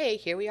like, okay,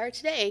 here we are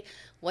today.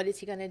 What is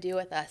he going to do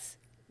with us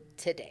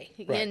today?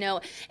 You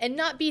know, and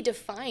not be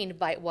defined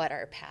by what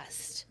our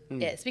past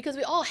is, because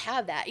we all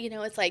have that. You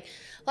know, it's like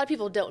a lot of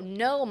people don't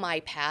know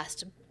my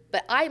past,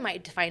 but I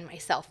might define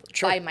myself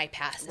by my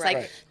past. It's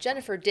like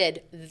Jennifer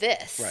did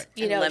this,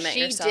 you know,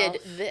 she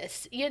did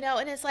this, you know,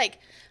 and it's like,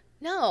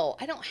 no,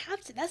 I don't have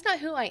to. That's not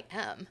who I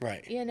am.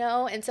 You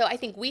know? And so I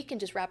think we can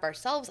just wrap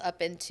ourselves up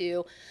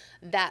into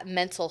that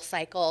mental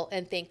cycle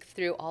and think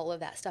through all of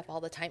that stuff all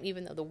the time,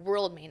 even though the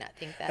world may not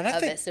think that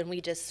of us, and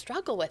we just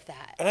struggle with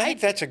that. And I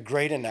think that's a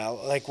great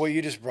analogy. Like what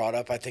you just brought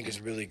up, I think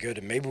is really good.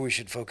 And maybe we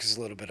should focus a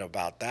little bit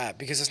about that,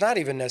 because it's not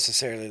even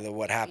necessarily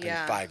what happened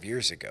 5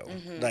 years ago.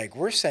 Like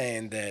we're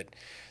saying that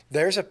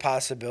there's a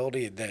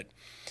possibility that,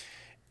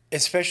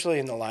 especially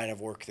in the line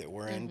of work that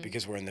we're in,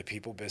 because we're in the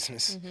people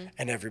business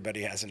and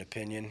everybody has an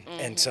opinion.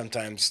 And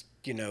sometimes,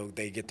 you know,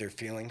 they get their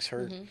feelings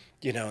hurt,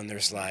 you know, and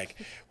there's like,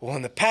 well,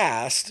 in the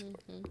past,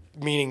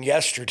 meaning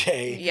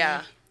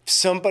yesterday,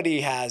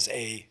 somebody has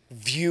a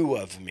view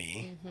of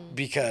me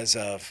because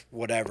of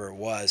whatever it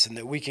was, and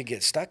that we could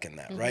get stuck in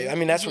that, right? I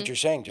mean, that's what you're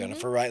saying,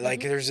 Jennifer, right?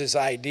 Like there's this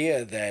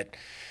idea that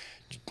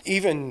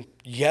even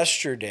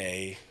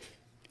yesterday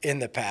in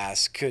the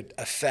past could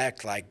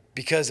affect, like,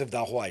 because of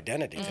the whole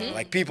identity thing.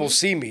 Like people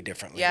see me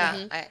differently.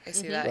 Yeah, I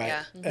see that,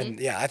 right? And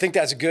I think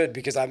that's good,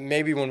 because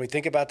maybe when we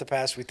think about the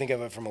past, we think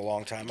of it from a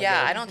long time ago.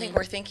 Yeah, I don't think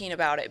we're thinking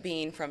about it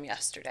being from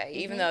yesterday,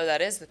 even though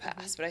that is the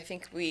past. But I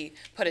think we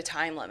put a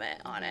time limit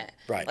on it.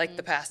 Right. Like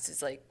the past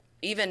is like,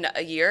 even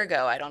a year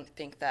ago, I don't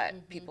think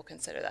that people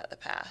consider that the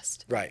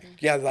past. Right.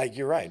 Yeah, like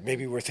you're right.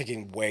 Maybe we're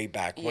thinking way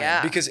back when.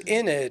 Yeah. Because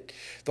in it,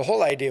 the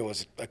whole idea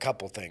was a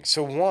couple things.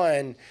 So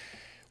one,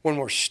 when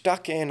we're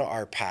stuck in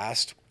our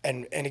past,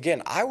 and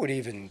again, I would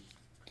even,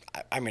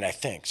 I mean, I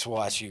think, so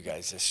we'll ask you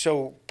guys this.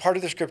 So part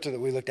of the scripture that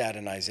we looked at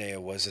in Isaiah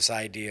was this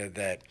idea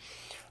that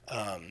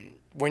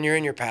when you're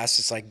in your past,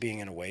 it's like being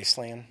in a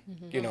wasteland.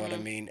 You know what I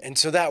mean? And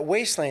so that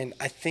wasteland,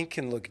 I think,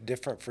 can look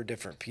different for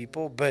different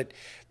people. But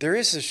there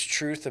is this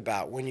truth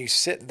about when you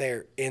sit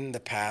there in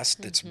the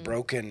past that's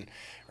broken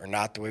or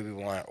not the way we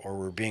want, or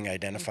we're being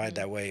identified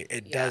that way,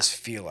 it does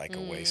feel like a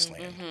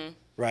wasteland,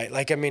 right?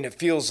 Like, I mean, it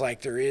feels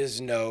like there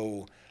is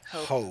no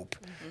hope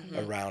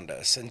around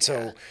us. And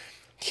so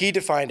he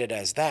defined it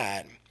as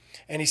that.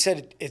 And he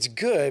said it's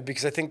good,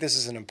 because I think this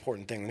is an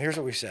important thing. And here's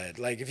what we said.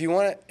 Like, if you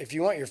want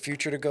your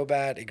future to go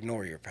bad,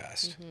 ignore your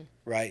past,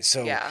 right?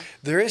 So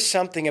there is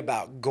something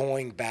about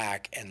going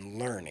back and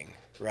learning,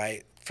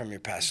 right, from your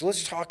past. So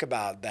let's talk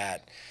about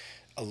that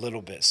a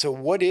little bit. So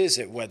what is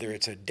it, whether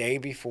it's a day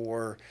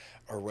before,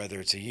 or whether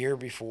it's a year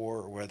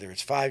before, or whether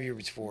it's 5 years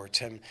before,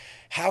 10,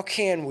 how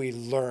can we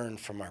learn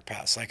from our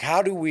past? Like,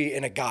 how do we,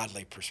 in a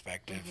godly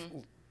perspective,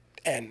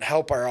 and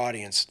help our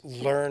audience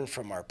learn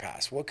from our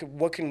past?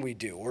 What can we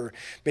do? Or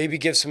maybe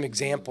give some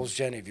examples,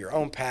 Jenny, of your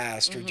own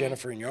past, or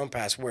Jennifer, in your own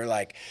past, where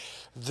like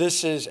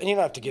this is, and you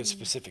don't have to give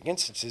specific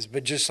instances,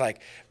 but just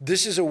like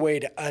this is a way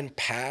to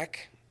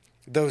unpack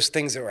those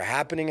things that were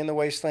happening in the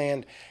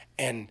wasteland,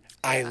 and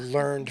I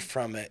learned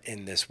from it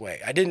in this way.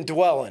 I didn't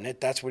dwell in it.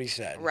 That's what he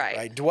said.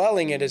 Right?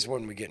 Dwelling it is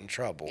when we get in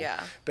trouble.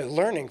 Yeah. But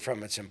learning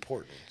from it's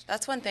important.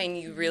 That's one thing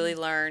you really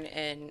learn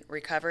in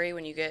recovery,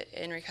 when you get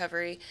in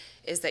recovery,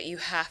 is that you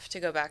have to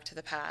go back to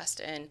the past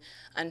and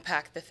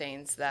unpack the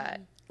things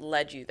that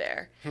led you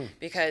there.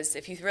 Because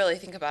if you really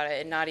think about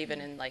it, and not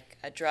even in like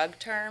a drug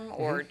term,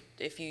 or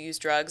if you use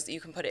drugs, you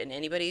can put it in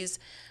anybody's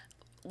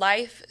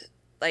life,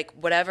 like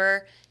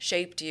whatever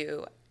shaped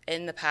you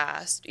in the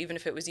past, even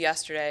if it was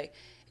yesterday,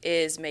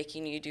 is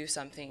making you do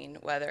something,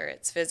 whether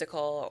it's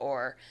physical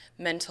or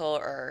mental,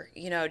 or,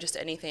 you know, just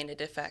anything that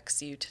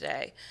affects you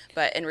today.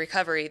 But in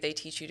recovery, they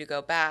teach you to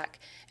go back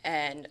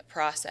and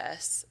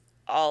process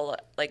all,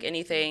 like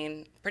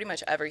anything, pretty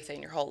much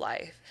everything, your whole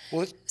life.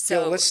 Well,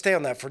 so let's stay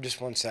on that for just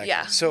 1 second.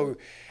 Yeah. So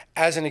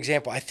as an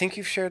example, I think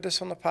you've shared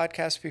this on the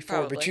podcast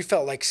before, but you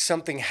felt like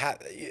something,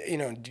 you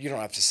know, you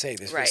don't have to say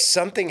this, but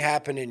something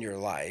happened in your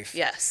life.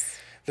 Yes.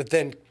 That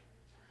then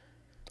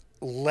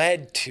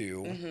led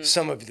to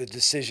some of the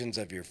decisions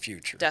of your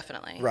future.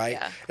 Definitely. Right?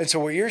 Yeah. And so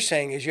what you're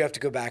saying is you have to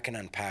go back and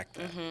unpack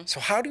that. So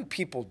how do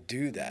people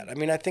do that? I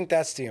mean, I think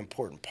that's the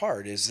important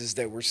part is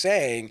that we're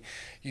saying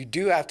you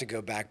do have to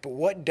go back, but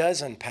what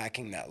does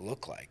unpacking that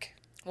look like?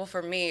 Well,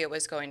 for me, it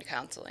was going to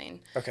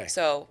counseling. Okay.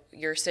 So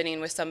you're sitting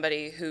with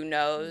somebody who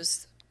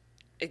knows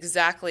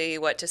exactly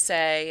what to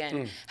say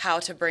and how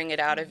to bring it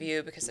out of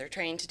you because they're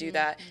trained to do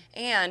that.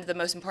 And the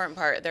most important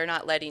part, they're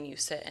not letting you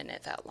sit in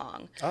it that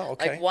long. Oh,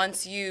 okay. Like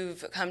once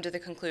you've come to the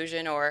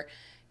conclusion or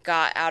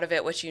got out of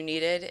it what you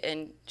needed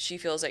and she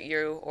feels that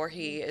you or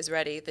he is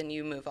ready, then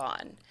you move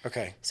on.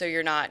 Okay. So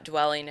you're not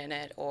dwelling in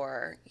it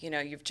or,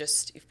 you've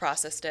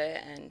processed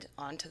it and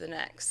on to the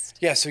next.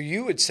 Yeah, so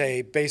you would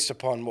say, based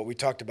upon what we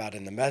talked about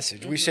in the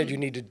message, we said you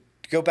need to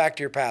go back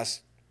to your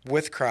past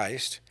with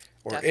Christ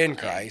or in Definitely,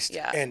 Christ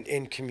yeah. and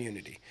in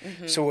community.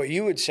 So what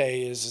you would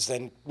say is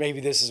then maybe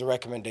this is a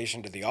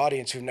recommendation to the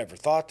audience who've never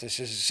thought this,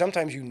 is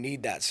sometimes you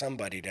need that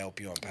somebody to help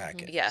you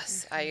unpack it.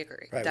 Yes, I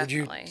agree. Right.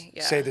 Definitely. Would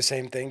you say the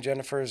same thing,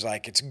 Jennifer? Is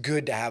like it's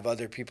good to have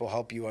other people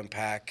help you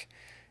unpack,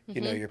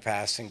 your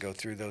past and go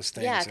through those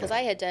things? Yeah, because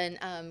I had done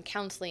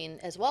counseling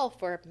as well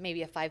for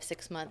maybe a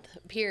 5-6 month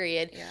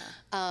period.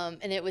 Yeah.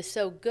 And it was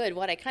so good.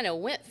 What I kind of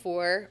went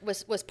for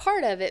was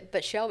part of it,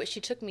 but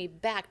she took me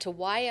back to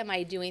why am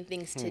I doing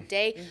things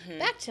today,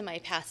 back to my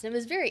past. And it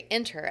was very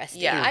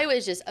interesting. Yeah. I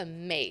was just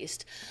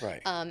amazed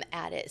Right.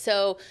 at it.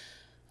 So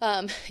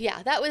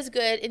that was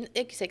good. And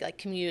like you say, like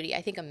community,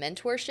 I think a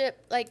mentorship,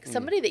 like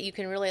somebody that you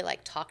can really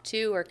like talk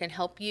to or can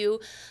help you.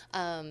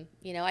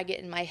 I get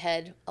in my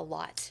head a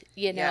lot,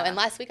 Yeah. and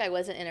last week I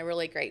wasn't in a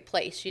really great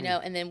place,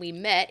 and then we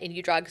met and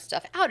you dragged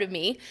stuff out of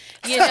me,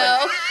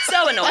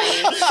 So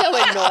annoying. so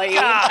annoying,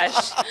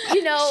 Gosh. but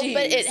it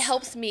Jeez.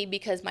 helps me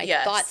because my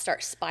Yes. thoughts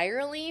start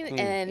spiraling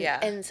Yeah.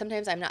 and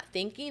sometimes I'm not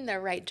thinking the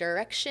right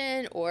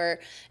direction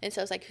and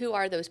so it's like, who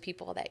are those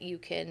people that you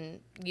can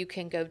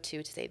go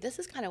to say, this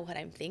is kind of what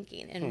I'm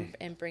thinking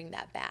and bring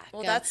that back.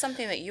 Well, that's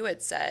something that you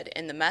had said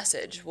in the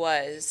message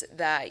was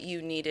that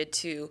you needed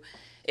to,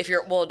 if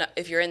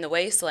you're in the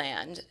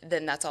wasteland,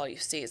 then that's all you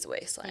see is the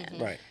wasteland.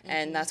 Right.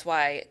 And that's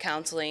why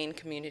counseling,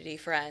 community,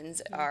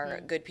 friends are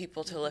good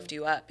people to lift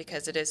you up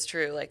because it is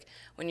true. Like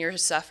when you're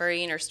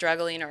suffering or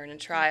struggling or in a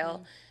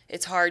trial,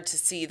 it's hard to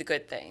see the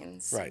good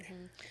things. Right.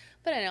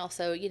 But I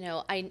also,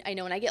 I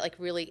know when I get like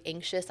really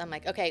anxious, I'm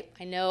like, okay,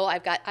 I know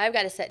I've got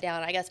to sit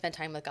down. I got to spend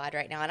time with God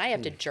right now, and I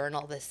have to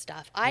journal this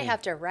stuff. I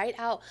have to write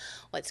out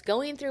what's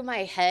going through my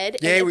head.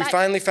 Yay, we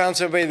finally found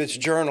somebody that's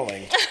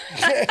journaling.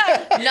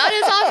 Not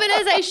as often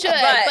as I should,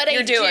 but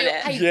you're doing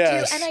it. I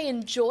Yes. do, and I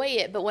enjoy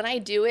it. But when I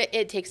do it,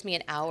 it takes me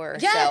an hour or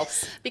Yes.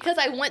 so because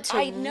I want to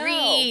I know.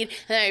 read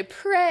and I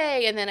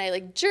pray and then I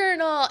like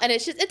journal, and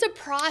it's a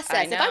process.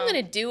 I If I'm know.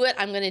 going to do it,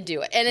 I'm going to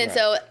do it, and then Right.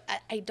 so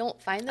I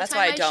don't find the That's time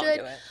why I I don't should.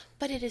 do it.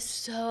 But it is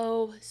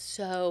so,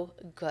 so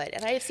good.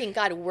 And I have seen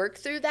God work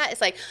through that.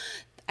 It's like,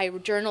 I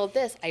journaled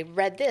this, I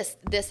read this,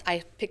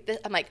 I picked this.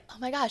 I'm like, oh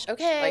my gosh,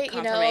 okay, Like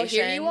here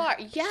confirmation. you are.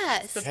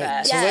 Yes. the Hey,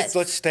 best. so Yes.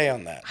 let's stay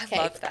on that. I Okay.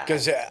 love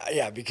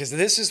that. Because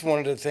this is one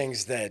of the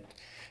things that,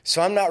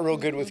 so I'm not real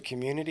good with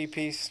community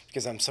piece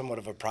because I'm somewhat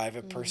of a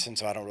private person,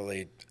 so I don't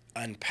really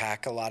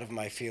unpack a lot of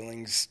my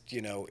feelings,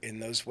 in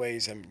those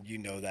ways. You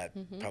know that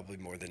probably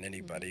more than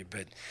anybody,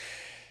 but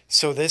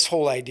so this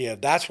whole idea,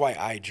 that's why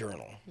I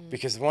journal,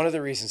 because one of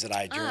the reasons that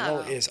I journal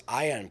is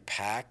I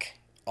unpack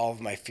all of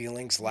my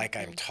feelings like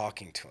I'm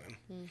talking to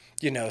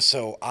him.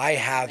 So I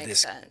have Makes this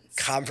sense.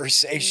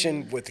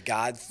 conversation with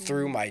God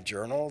through my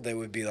journal that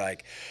would be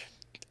like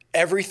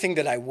everything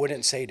that I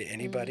wouldn't say to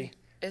anybody.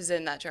 Is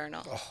in that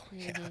journal. Oh,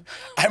 yeah.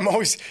 I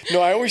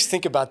always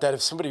think about that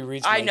if somebody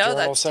reads my I know, journal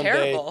that's someday.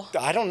 terrible.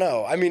 I don't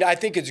know. I mean, I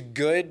think it's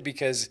good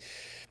because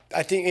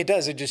I think it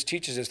does. It just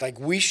teaches us, like,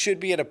 we should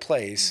be at a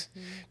place,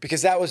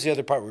 because that was the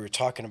other part we were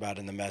talking about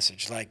in the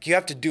message. Like, you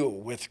have to do it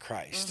with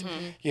Christ,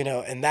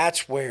 and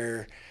that's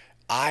where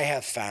I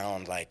have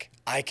found, like,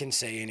 I can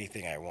say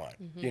anything I want,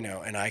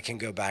 and I can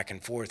go back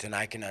and forth and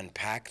I can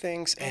unpack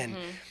things. And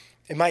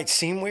it might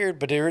seem weird,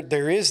 but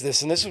there is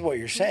this, and this is what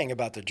you're saying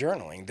about the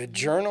journaling. The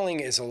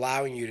journaling is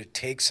allowing you to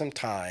take some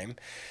time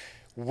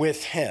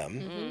with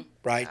Him,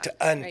 right, to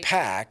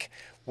unpack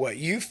what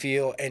you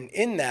feel. And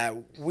in that,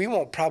 we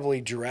won't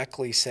probably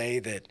directly say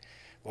that,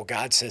 well,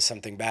 God says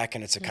something back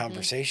and it's a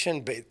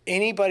conversation, but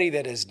anybody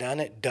that has done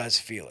it does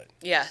feel it.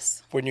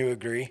 Yes. Wouldn't you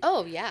agree?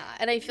 Oh, yeah.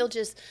 And I feel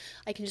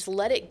I can just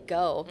let it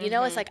go.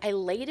 It's like I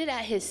laid it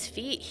at His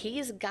feet.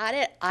 He's got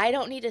it. I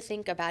don't need to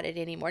think about it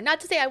anymore. Not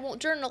to say I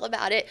won't journal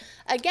about it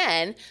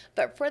again,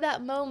 but for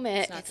that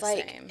moment, It's not it's the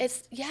like, same.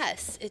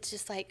 it's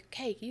just like,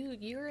 okay,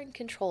 you're in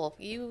control.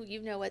 You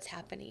know what's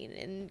happening.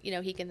 And,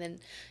 He can then,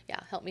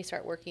 help me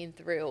start working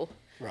through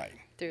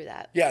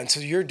that. Yeah, and so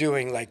you're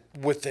doing, like,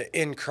 with the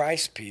in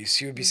Christ piece,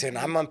 you would be saying,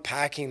 I'm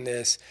unpacking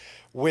this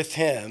with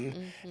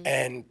Him,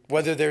 and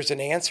whether there's an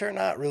answer or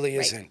not really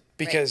isn't.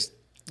 Because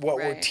what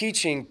we're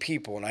teaching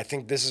people, and I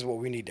think this is what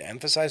we need to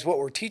emphasize, what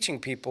we're teaching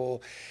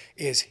people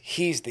is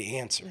He's the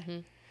answer.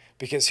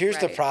 Because here's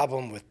the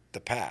problem with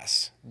the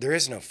past. There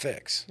is no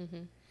fix.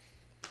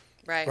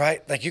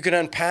 Right? Like you can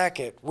unpack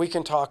it. We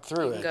can talk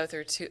through You can go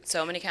through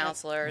so many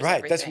counselors.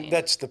 Right. Everything.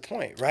 That's the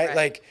point, right?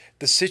 Like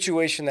the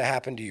situation that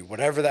happened to you,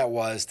 whatever that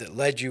was that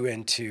led you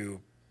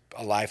into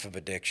a life of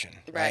addiction,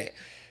 right?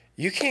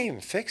 You can't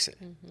even fix it.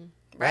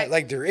 Right?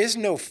 Like there is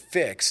no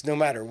fix, no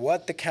matter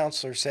what the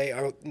counselors say.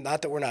 Or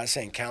not that we're not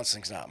saying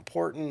counseling's not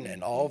important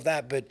and all of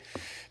that, but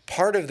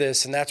part of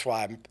this, and that's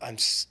why I'm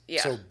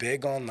so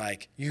big on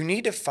like you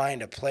need to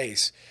find a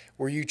place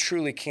where you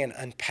truly can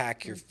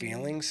unpack your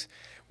feelings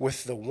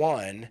with the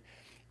one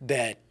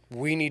that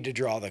we need to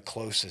draw the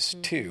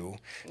closest to,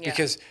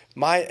 because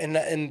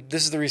and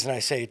this is the reason I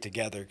say it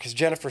together, because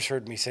Jennifer's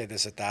heard me say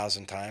this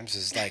 1,000 times,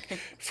 is like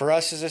for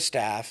us as a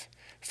staff,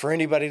 for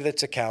anybody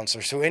that's a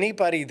counselor, so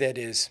anybody that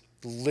is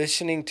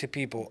listening to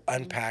people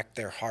unpack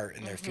their heart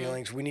and their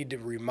feelings, we need to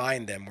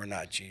remind them we're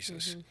not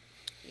Jesus.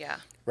 Yeah.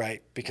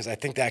 Right? Because I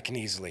think that can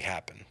easily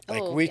happen.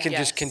 Like we can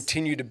just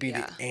continue to be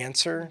the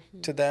answer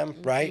to them,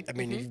 right? I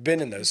mean, you've been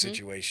in those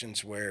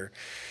situations where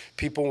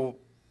people,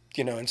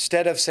 you know,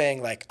 instead of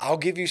saying like, I'll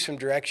give you some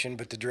direction,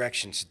 but the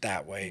direction's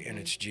that way and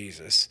it's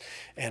Jesus,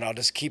 and I'll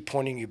just keep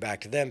pointing you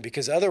back to them,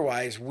 because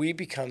otherwise we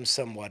become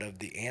somewhat of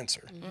the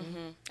answer.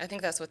 I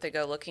think that's what they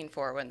go looking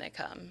for when they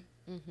come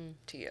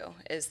to you,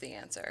 is the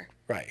answer.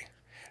 Right.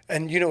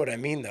 And you know what I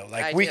mean, though?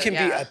 Like we can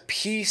be a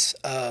piece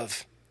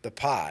of the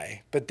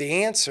pie, but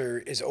the answer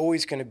is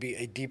always going to be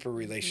a deeper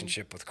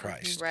relationship with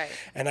Christ. Right.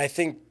 And I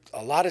think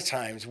a lot of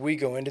times we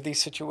go into these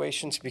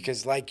situations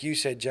because, like you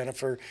said,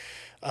 Jennifer,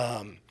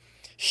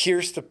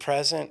 here's the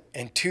present,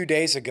 and 2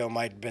 days ago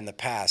might have been the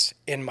past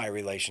in my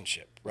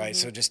relationship, right?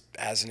 So just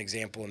as an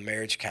example, in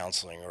marriage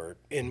counseling or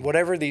in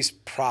whatever these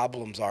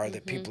problems are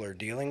that people are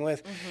dealing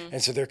with.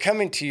 And so they're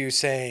coming to you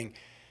saying,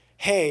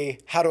 hey,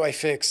 how do I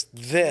fix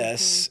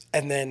this?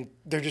 And then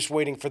they're just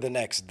waiting for the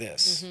next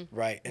this,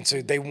 right? And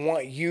so they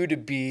want you to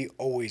be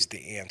always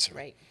the answer,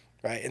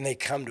 right? And they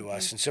come to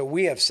us. And so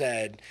we have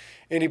said,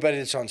 anybody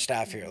that's on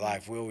staff here at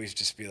Life, we always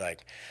just be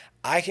like,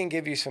 I can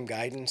give you some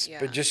guidance,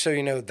 but just so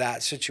you know,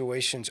 that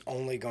situation's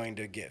only going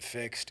to get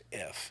fixed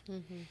if,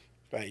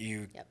 right,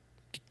 you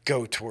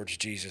go towards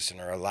Jesus and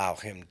or allow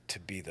him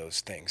to be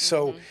those things.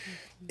 So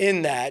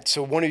in that,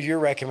 so one of your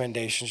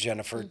recommendations,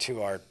 Jennifer,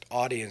 to our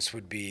audience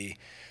would be,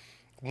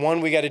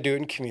 one, we got to do it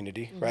in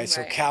community, right?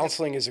 So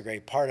counseling is a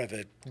great part of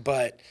it,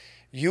 but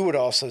you would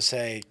also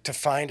say to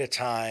find a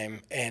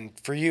time, and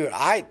for you,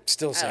 I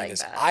still say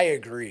this, I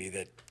agree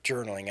that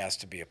journaling has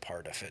to be a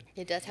part of it.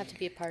 It does have to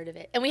be a part of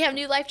it. And we have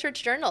New Life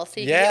Church Journal,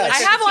 so you Yes.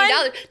 can get I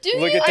have $15. Do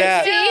Look you? at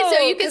that. See,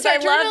 so you can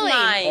start I love journaling.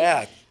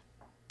 mine.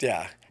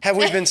 Yeah. Have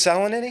we been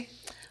selling any?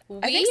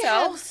 I think so.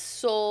 have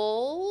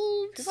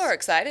sold People are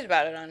excited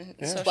about it on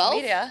social 12,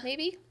 media.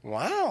 maybe.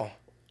 Wow.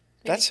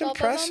 Maybe That's 12 of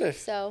them. impressive.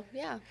 So,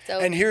 yeah. So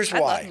And here's I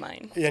why. love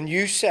mine. And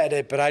you said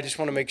it, but I just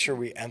want to make sure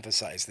we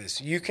emphasize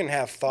this. You can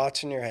have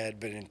thoughts in your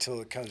head, but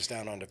until it comes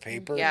down onto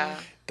paper,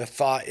 the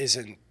thought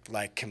isn't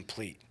like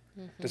complete.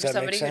 Does that make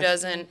Somebody sense? who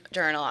doesn't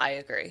journal, I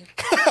agree.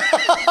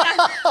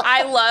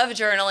 I love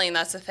journaling,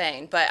 that's the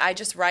thing, but I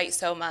just write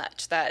so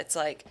much that it's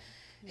like,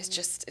 it's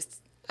just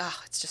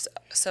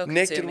so consuming.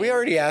 Nick, did we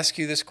already ask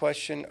you this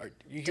question? Are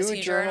you Does a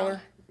he journaler? journal?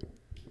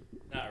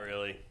 Not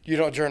really. You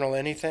don't journal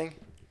anything?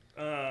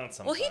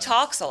 Well, he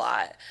talks a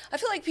lot. I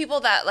feel like people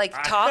that like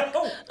talk.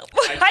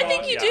 I I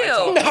think you do.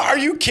 talk. No, are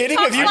you kidding?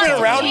 Talk Have you like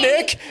been around me.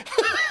 Nick?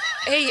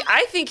 Hey,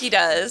 I think he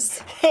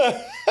does.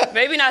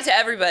 Maybe not to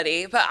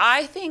everybody, but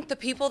I think the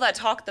people that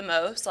talk the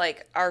most,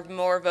 like, are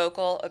more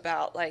vocal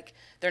about, like,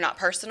 they're not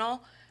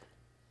personal.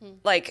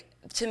 Like,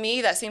 to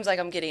me, that seems like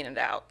I'm getting it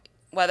out.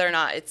 Whether or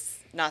not it's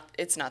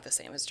not the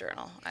same as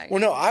journal.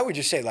 Well, no, I would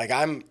just say, like,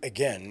 I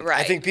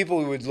Right. think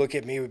people who would look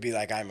at me would be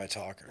like, I'm a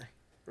talker,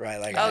 right?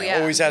 Like, Oh, I yeah.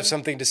 always have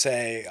something to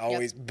say,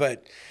 always,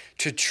 but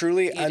to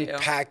truly do.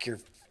 unpack your...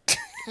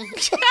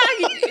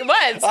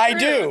 What? It's I true.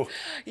 do.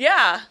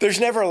 Yeah. There's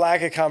never a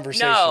lack of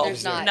conversation. No,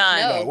 is there? not.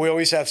 none. No, we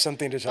always have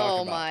something to talk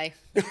Oh, about. my.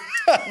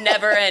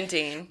 Never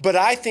ending. But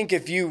I think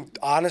if you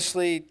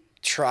honestly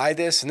try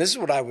this, and this is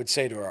what I would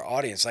say to our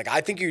audience, like, I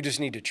think you just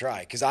need to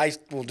try, because I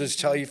will just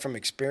tell you from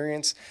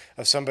experience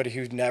of somebody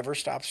who never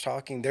stops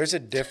talking, there's a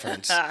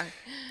difference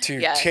to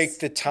Yes. take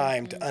the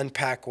time to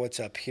unpack what's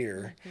up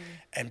here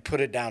and put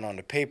it down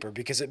onto paper,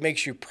 because it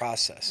makes you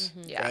process,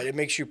 Yeah. right? It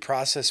makes you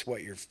process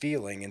what you're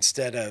feeling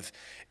instead of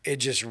it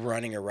just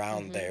running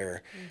around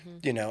there,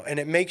 you know, and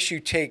it makes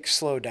you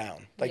slow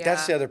down. Like,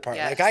 that's the Yeah. other part.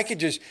 Yes. Like, I could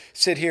just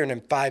sit here and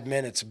in 5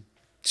 minutes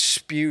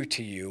spew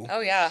to you Oh,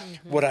 yeah.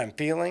 what I'm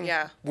feeling,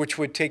 Yeah. which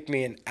would take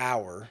me an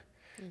hour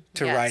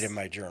to Yes. write in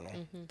my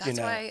journal. That's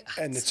why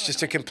and it's it's so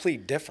just a annoying.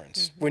 complete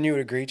difference. Wouldn't you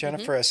agree,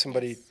 Jennifer, as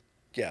somebody,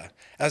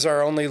 as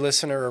our only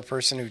listener or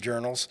person who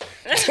journals?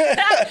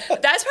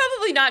 That's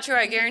probably not true.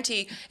 I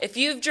guarantee. If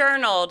you've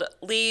journaled,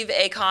 leave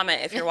a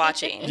comment if you're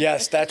watching.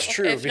 Yes, that's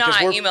true. If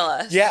not, email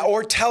us. Yeah,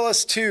 or tell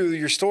us too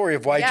your story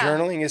of why Yeah.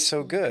 journaling is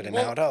so good and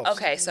how it helps.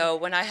 Okay, so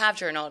when I have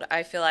journaled,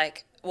 I feel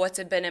like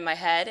what's been in my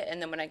head,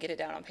 and then when I get it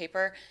down on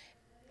paper,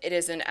 it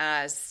isn't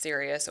as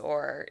serious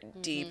or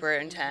deep or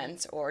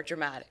intense or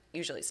dramatic.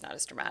 Usually it's not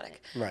as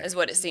dramatic as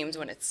what it seems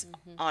when it's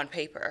on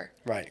paper.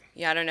 Right.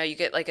 Yeah, I don't know. You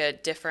get like a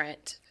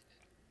different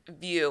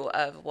view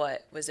of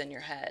what was in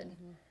your head.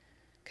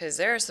 Because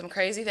there are some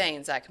crazy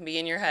things that can be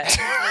in your head.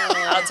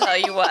 I'll tell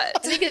you what. I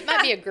think it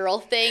might be a girl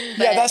thing,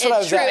 but Yeah, that's what I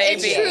was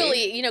it's asking.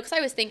 truly, because I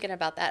was thinking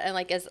about that, and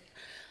like as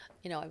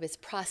I was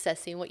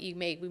processing what we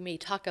may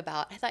talk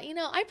about. I thought,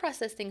 I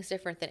process things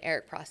different than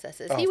Eric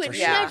processes. He would for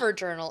sure. never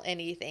journal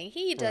anything.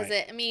 He doesn't.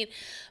 Right. I mean,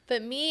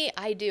 but me,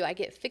 I do. I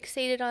get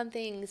fixated on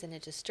things, and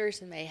it just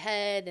stirs in my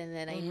head, and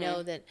then I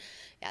know that,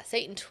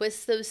 Satan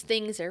twists those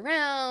things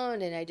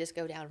around, and I just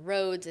go down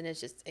roads, and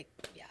it's just,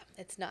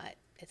 it's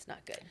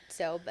not good.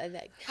 So, but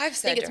I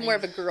think it's more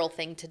of a girl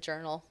thing to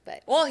journal.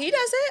 But Well, he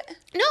does it.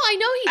 no, I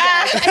know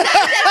he does.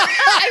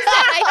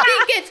 I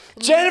think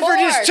it's Jennifer more.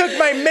 just took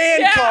my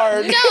man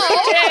card.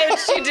 No,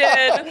 She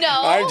did.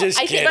 no. I'm just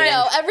I kidding. think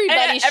no.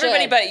 Everybody should.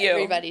 Everybody but you.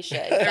 Everybody should.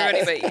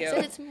 Everybody but you. I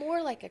said it's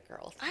more like a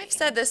girl thing. I've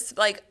said this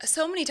like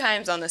so many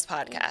times on this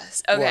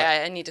podcast. Okay, What?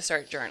 I need to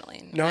start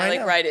journaling. No, I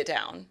know. write it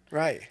down.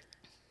 Right.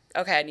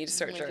 Okay, I need to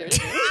start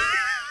journaling.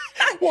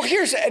 Well,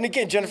 and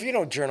again, Jennifer, you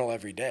don't journal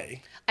every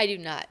day. I do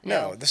not.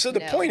 No. No. So the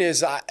point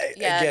is,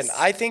 again,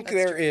 I think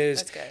there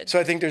is. That's good. So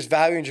I think there's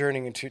value in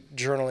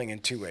journaling in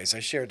two ways. I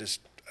shared this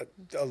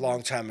a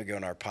long time ago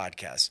in our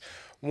podcast.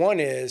 One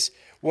is,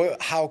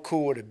 how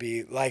cool would it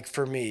be, like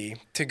for me,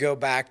 to go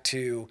back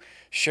to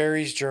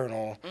Sherry's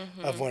journal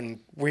of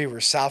when we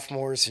were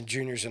sophomores and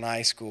juniors in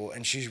high school,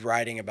 and she's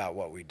writing about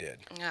what we did.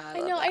 I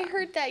know. I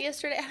heard that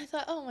yesterday. And I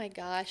thought, oh my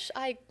gosh,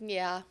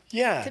 Yeah.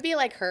 to be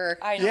like her.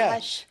 Yeah.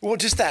 Gosh. Well,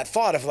 just that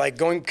thought of like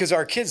going, because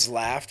our kids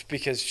laughed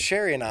because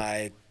Sherry and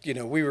I,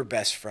 we were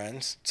best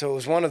friends. So it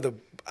was one of the,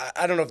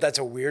 I don't know if that's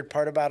a weird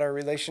part about our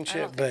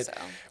relationship, but think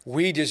so.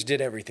 we just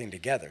did everything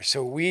together.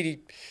 So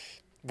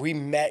we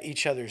met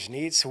each other's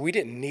needs. So we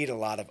didn't need a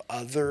lot of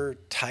other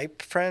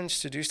type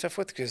friends to do stuff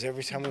with, because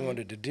every time we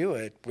wanted to do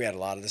it, we had a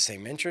lot of the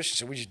same interests.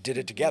 So we just did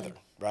it together.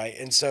 Right.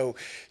 And so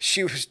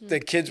the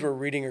kids were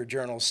reading her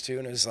journals too.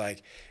 And it was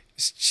like,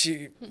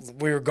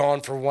 we were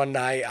gone for one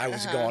night. I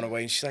was going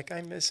away, and she's like,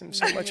 I miss him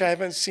so much. I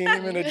haven't seen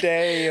him in a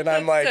day. And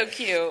I'm like, so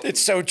cute.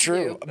 It's so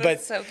true.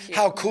 But so cute.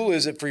 how cool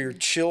is it for your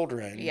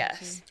children?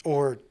 Yes.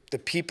 Or the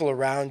people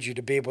around you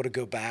to be able to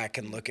go back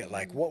and look at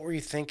like, what were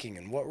you thinking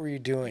and what were you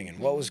doing and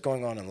what was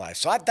going on in life?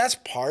 So that's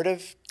part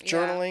of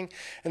journaling.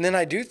 And then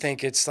I do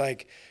think it's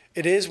like,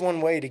 it is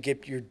one way to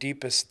get your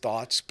deepest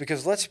thoughts,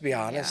 because let's be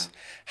honest,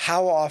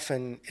 how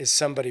often is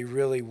somebody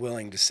really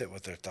willing to sit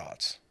with their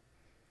thoughts?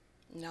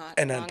 Not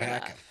And long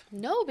unpack enough.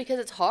 them. No, because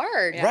it's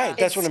hard. Yeah. Right,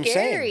 that's It's what I'm saying.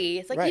 scary.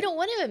 It's like Right. you don't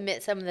want to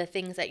admit some of the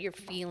things that you're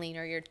feeling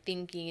or you're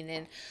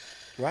thinking,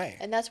 Right.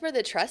 and that's where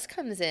the trust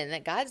comes in,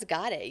 that God's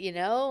got it,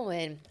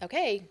 and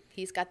okay,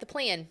 He's got the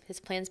plan. His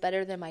plan's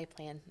better than my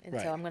plan, and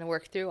Right. so I'm going to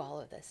work through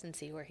all of this and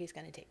see where He's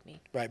going to take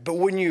me. Right. But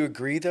wouldn't you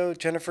agree, though,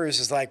 Jennifer,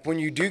 is like when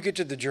you do get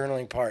to the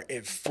journaling part,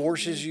 it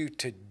forces you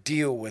to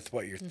deal with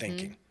what you're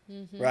thinking,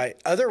 right?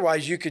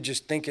 Otherwise, you could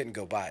just think it and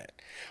go by it,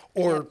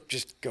 or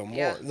just go more,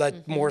 Yeah.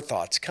 let more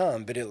thoughts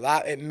come. But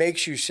it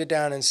makes you sit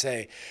down and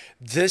say,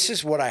 this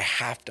is what I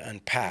have to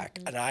unpack.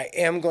 And I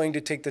am going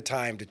to take the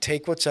time to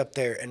take what's up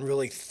there and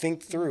really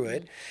think through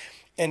it.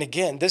 And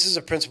again, this is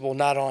a principle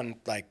not on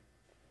like,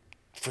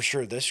 for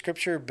sure this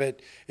scripture, but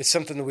it's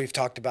something that we've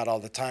talked about all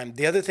the time.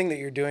 The other thing that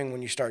you're doing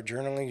when you start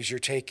journaling is you're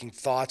taking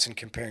thoughts and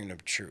comparing them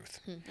to truth.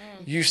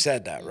 You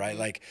said that, right?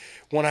 Like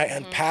when I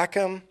unpack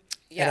them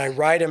and I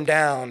write them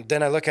down,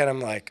 then I look at them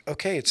like,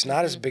 okay, it's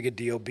not as big a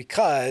deal,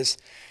 because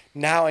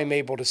now I'm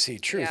able to see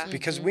truth. Yeah.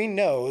 Because we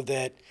know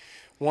that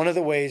one of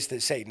the ways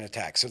that Satan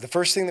attacks, so the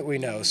first thing that we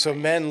know, so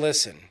men,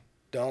 listen,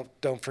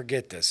 don't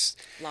forget this.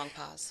 Long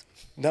pause.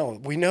 No,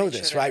 we know Make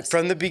this, sure they're right?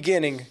 From the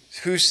beginning,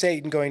 who's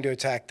Satan going to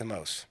attack the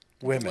most?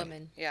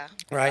 Women. Yeah.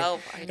 Right?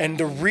 Oh, I know. And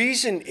the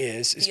reason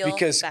is Feel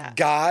because that.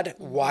 God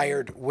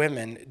wired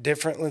women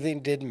differently than he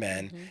did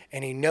men,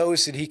 and he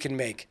knows that he can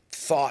make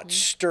thought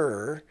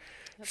stir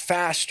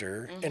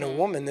faster in a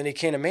woman than he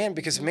can a man,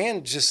 because a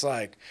man just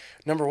like,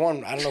 number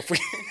one, I don't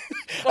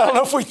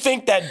know if we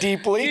think that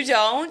deeply. You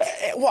don't?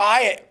 Well,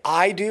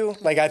 I do.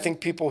 Like, I think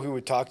people who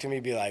would talk to me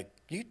be like,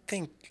 you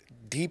think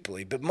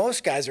deeply, but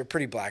most guys are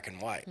pretty black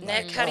and white. Nick,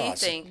 Like, how do you oh,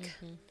 so- think?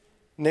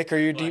 Nick, are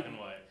you Black deep? and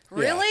white.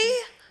 Really?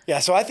 Yeah,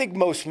 so I think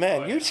most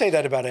men, you'd say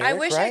that about Eric,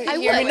 wish I right? could I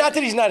hear would. mean, not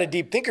that he's not a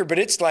deep thinker, but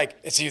it's like,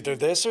 it's either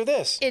this or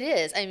this. It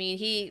is. I mean,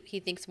 he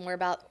thinks more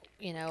about,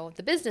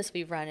 the business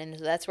we've run, and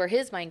so that's where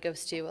his mind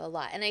goes to a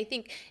lot. And I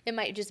think it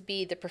might just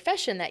be the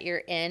profession that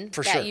you're in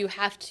For that sure. you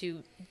have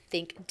to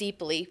think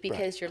deeply,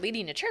 because you're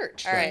leading a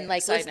church All right, and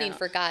like side listening note.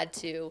 for God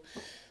to,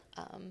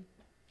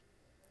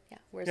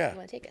 where's Yeah. He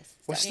want to take us?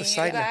 What's So- the You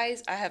side note?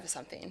 guys, I have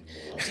something.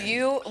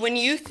 When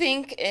you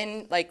think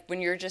in, like,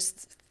 when you're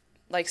just,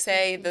 like,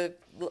 say the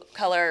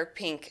color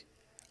pink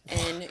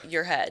in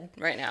your head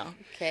right now,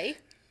 Okay.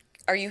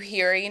 are you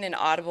hearing an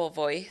audible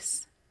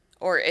voice,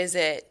 Or is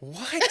it?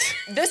 What?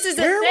 This is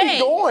a Where thing. are we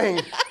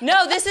going?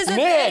 No, this is a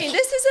Nick, thing.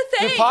 This is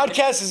a The thing.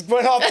 podcast has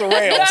went off the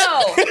rails.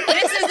 No,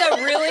 this is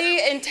a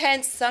really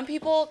intense. Some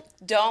people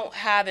don't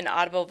have an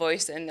audible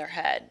voice in their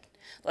head.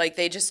 Like,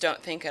 they just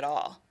don't think at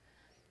all.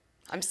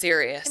 I'm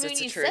serious. I mean, It's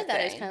when a you true said that,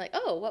 thing. it's kind of like,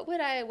 oh, what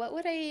would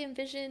I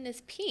envision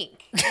as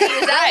pink? Is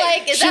that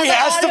like, is She that my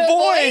has the audio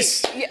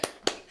voice.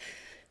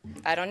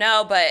 I don't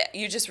know, but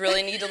you just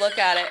really need to look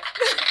at it.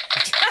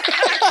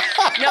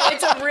 No,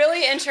 it's a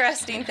really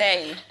interesting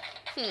thing.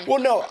 Well,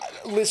 no,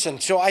 listen.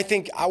 So I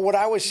think what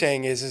I was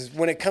saying is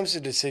when it comes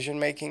to decision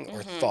making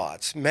or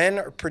thoughts, men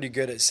are pretty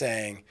good at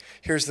saying,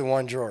 "Here's the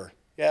one drawer.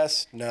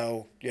 Yes,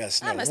 no,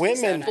 yes, no." That must be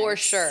so Women, nice. For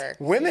sure.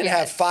 women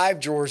have 5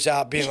 drawers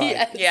out, being like,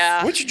 Yes.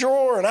 Yeah. "Which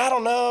drawer?" And I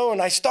don't know.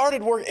 And I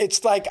started work.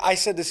 It's like I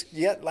said this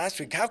last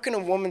week. How can a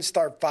woman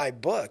start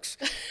 5 books?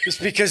 It's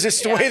because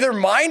it's the way their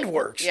mind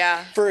works.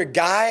 Yeah. For a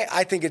guy,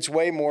 I think it's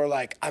way more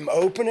like I'm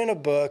opening a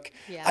book.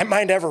 Yeah. I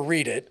might never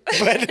read it,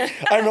 but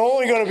I'm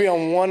only going to be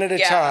on one at a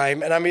Yeah.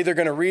 time, and I'm either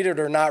going to read it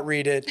or not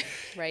read it.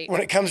 Right.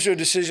 When it comes to a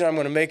decision, I'm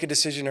going to make a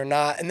decision or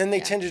not, and then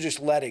they tend to just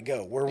let it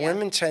go. Where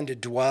women tend to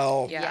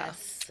dwell. Yeah.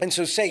 Yes. And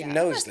so Satan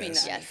knows must be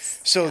this. nice. Yes.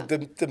 So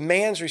the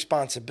man's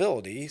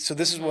responsibility, so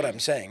this is what I'm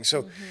saying.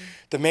 So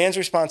the man's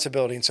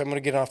responsibility, and so I'm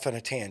going to get off on a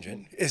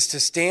tangent, is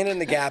to stand in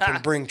the gap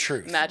and bring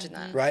truth. Imagine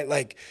that. Right?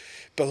 Like,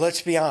 but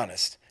let's be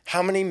honest.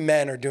 How many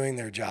men are doing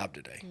their job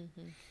today?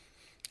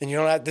 And you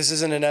don't have, this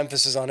isn't an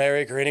emphasis on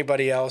Eric or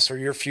anybody else or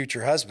your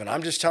future husband.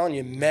 I'm just telling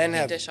you, men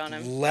have dish on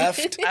him.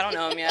 left. I don't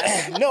know him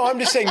yet. No, I'm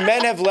just saying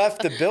men have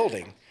left the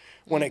building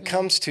when it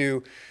comes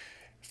to,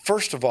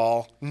 first of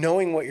all,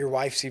 knowing what your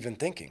wife's even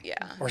thinking.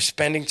 Yeah. Or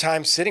spending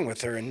time sitting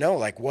with her and know,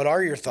 like, what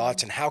are your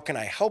thoughts and how can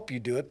I help you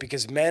do it?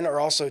 Because men are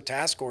also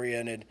task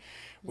oriented.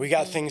 We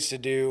got things to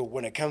do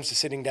when it comes to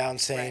sitting down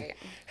saying, Right.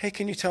 hey,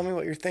 can you tell me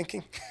what you're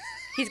thinking?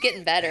 He's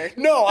getting better.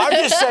 No, I'm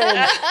just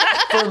saying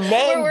for We're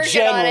men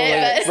working on it,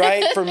 generally, but-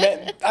 right? For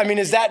men, I mean,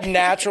 is that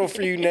natural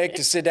for you, Nick,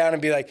 to sit down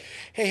and be like,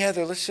 hey,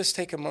 Heather, let's just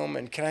take a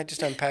moment. Can I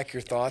just unpack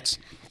your thoughts?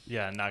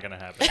 Yeah, not gonna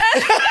happen.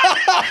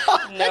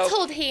 Let's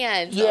hold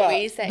hands.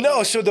 Always say.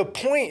 No, so the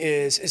point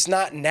is, it's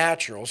not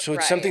natural. So it's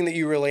Right. something that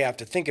you really have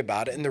to think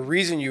about it. And the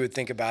reason you would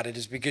think about it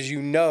is because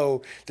you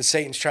know that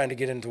Satan's trying to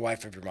get into the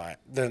wife of your mind,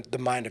 the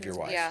mind of your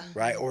wife, Yeah.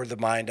 right? Or the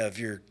mind of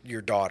your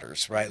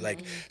daughters, right? Like,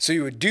 so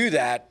you would do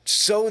that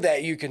so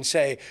that you can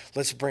say,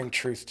 let's bring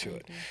truth to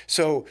it.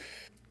 So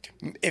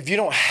if you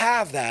don't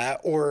have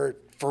that, or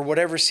for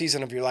whatever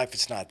season of your life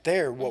it's not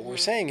there, what we're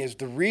saying is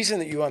the reason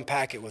that you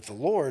unpack it with the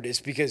Lord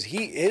is because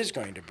he is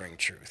going to bring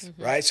truth,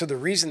 right? So the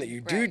reason that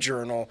you do Right.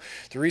 journal,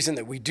 the reason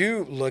that we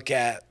do look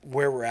at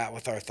where we're at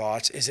with our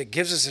thoughts is it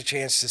gives us a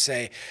chance to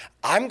say,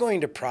 I'm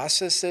going to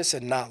process this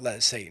and not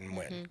let Satan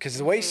win. Because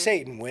the way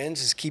Satan wins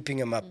is keeping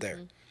him up there.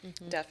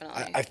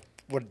 Definitely.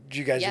 What, do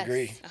you guys Yes.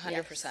 agree?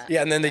 100%.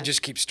 Yeah, and then they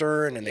just keep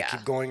stirring and they Yeah.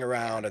 keep going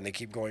around and they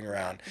keep going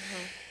around.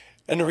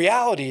 And the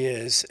reality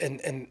is,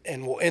 and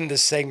we'll end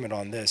this segment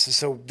on this, is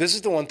so this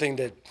is the one thing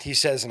that he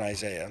says in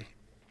Isaiah.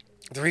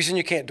 The reason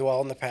you can't dwell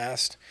in the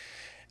past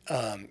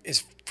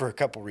is for a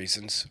couple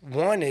reasons.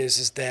 One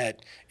is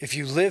that if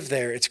you live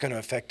there, it's going to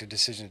affect the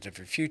decisions of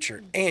your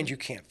future, and you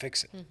can't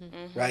fix it,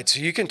 right? So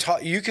you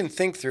can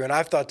think through, and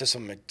I've thought this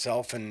on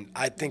myself, and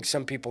I think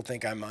some people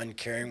think I'm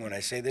uncaring when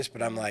I say this,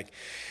 but I'm like,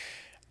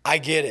 I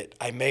get it.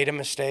 I made a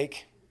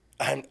mistake.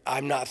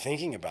 I'm not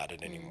thinking about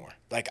it anymore.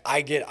 Like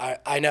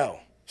I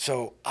know.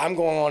 So I'm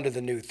going on to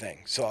the new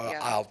thing. So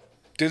I'll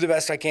do the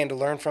best I can to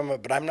learn from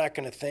it, but I'm not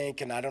going to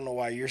think, and I don't know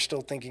why you're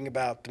still thinking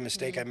about the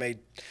mistake I made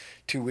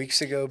 2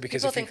 weeks ago.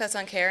 Because People if think that's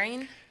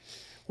uncaring.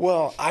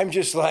 well, I'm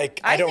just like,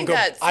 I I don't think go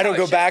that's how it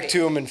go should back be.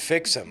 to them and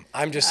fix them.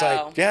 I'm just Oh.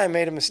 like, yeah, I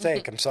made a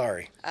mistake. I'm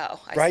sorry.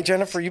 Oh, I Right, see.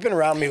 Jennifer? You've been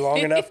around me long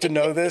enough to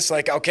know this.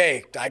 Like,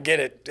 okay, I get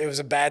it. It was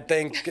a bad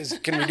thing.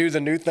 Can we do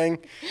the new thing?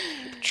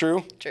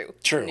 True?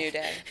 True. New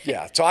day.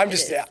 Yeah. So I'm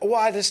just,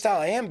 why this style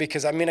I am,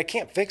 because I mean, I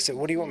can't fix it.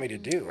 What do you want me to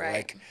do? Right.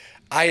 Like,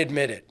 I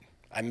admit it.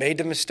 I made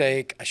the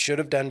mistake. I should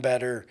have done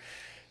better,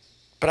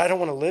 but I don't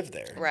want to live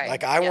there. Right.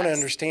 Like, I want to Yes.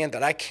 understand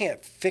that I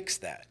can't fix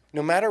that.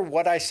 No matter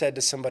what I said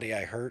to somebody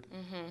I hurt,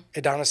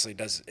 it honestly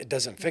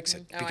doesn't fix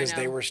it Oh, I because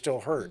they know. were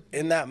still hurt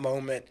in that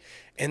moment,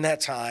 in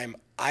that time.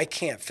 I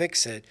can't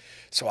fix it.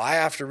 So I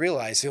have to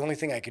realize the only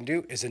thing I can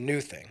do is a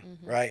new thing,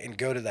 right? And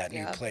go to that new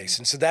Yeah. place.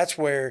 And so that's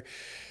where,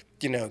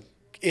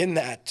 in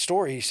that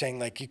story, he's saying,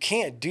 like, you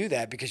can't do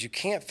that because you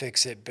can't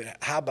fix it, but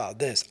how about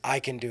this? I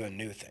can do a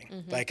new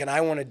thing. Like, and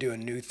I want to do a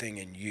new thing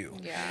in you.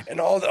 Yeah. And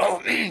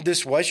although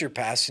this was your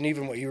past, and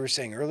even what you were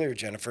saying earlier,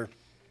 Jennifer,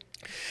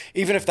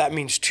 even if that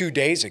means 2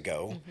 days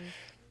ago,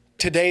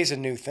 today's a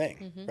new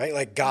thing, right?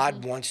 Like,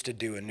 God wants to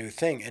do a new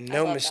thing, and no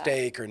love that.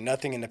 mistake or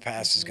nothing in the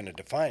past is going to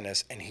define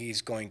us, and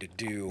he's going to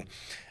do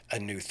a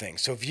new thing.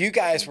 So if you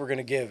guys were going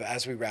to give,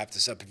 as we wrap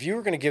this up, if you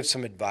were going to give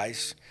some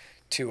advice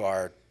to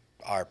our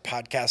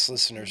podcast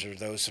listeners or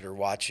those that are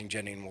watching,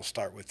 Jenny, and we'll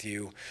start with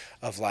you,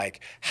 of like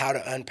how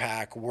to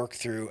unpack, work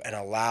through, and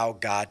allow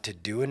God to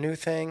do a new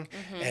thing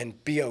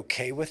and be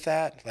okay with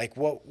that, like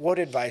what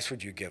advice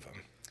would you give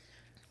them?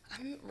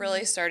 I'm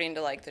really starting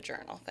to like the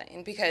journal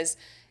thing because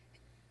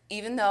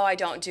even though I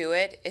don't do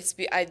it,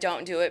 I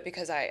don't do it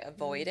because I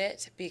avoid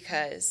it,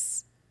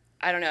 because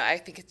I don't know, I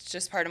think it's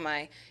just part of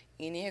my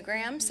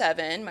Enneagram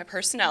 7, my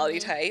personality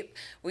type.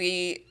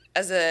 We,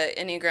 as a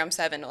Enneagram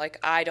 7, like,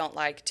 I don't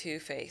like to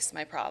face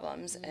my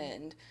problems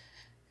and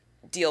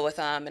deal with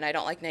them, and I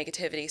don't like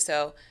negativity.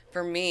 So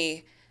for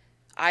me,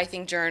 I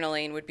think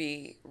journaling would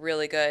be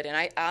really good, and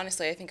I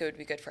think it would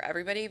be good for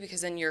everybody,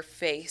 because then you're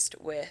faced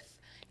with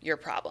your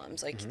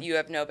problems. Like, you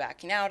have no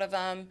backing out of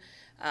them.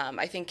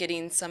 I think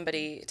getting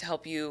somebody to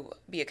help you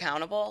be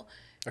accountable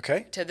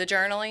to the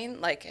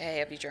journaling, like, hey,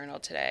 have you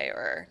journaled today,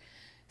 or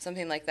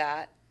something like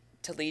that,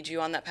 to lead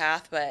you on that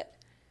path. But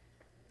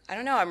I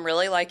don't know, I'm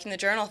really liking the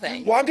journal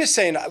thing. Well, I'm just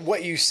saying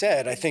what you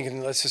said, I think,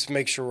 and let's just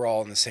make sure we're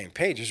all on the same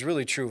page, is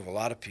really true of a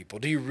lot of people.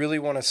 Do you really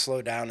want to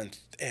slow down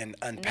and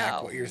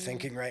unpack what you're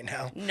thinking right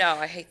now? No,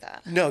 I hate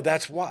that. No,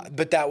 that's why.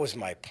 But that was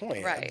my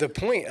point. Right.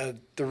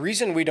 The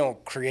reason we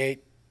don't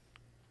create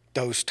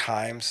those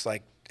times,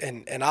 like,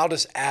 and I'll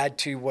just add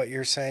to what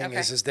you're saying,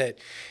 is that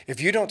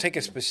if you don't take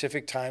a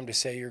specific time to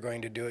say you're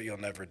going to do it, you'll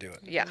never do it.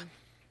 Yeah.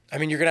 I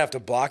mean, you're going to have to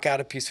block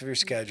out a piece of your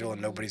schedule,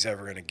 and nobody's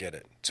ever going to get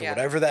it. So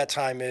whatever that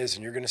time is,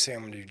 and you're going to say,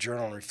 I'm going to do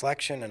journal and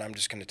reflection, and I'm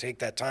just going to take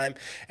that time.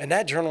 And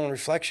that journal and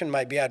reflection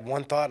might be, I had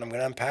one thought, and I'm going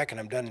to unpack, and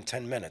I'm done in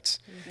 10 minutes.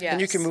 Yes.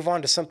 And you can move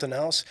on to something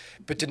else.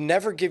 But to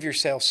never give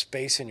yourself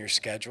space in your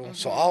schedule.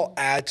 So I'll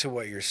add to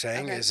what you're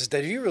saying is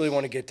that if you really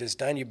want to get this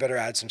done, you better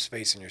add some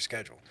space in your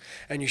schedule.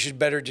 And you should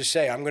better just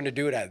say, I'm going to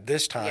do it at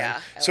this time.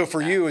 Yeah, so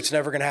for you, it's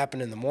never going to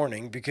happen in the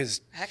morning,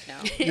 because Heck no.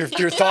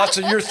 your thoughts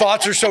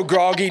are so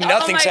groggy,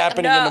 nothing's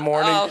happening in the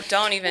morning. Oh,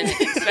 don't even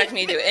expect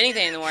me to do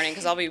anything in the morning,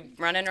 because I'll be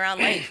running around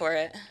late for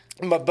it.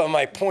 But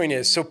my point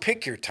is, so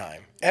pick your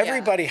time.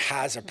 Everybody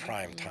has a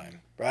prime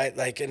time, right?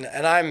 Like, and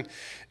I'm,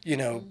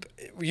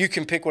 you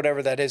can pick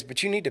whatever that is,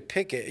 but you need to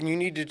pick it, and you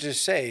need to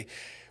just say,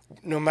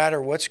 no matter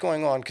what's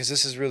going on, because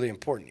this is really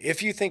important.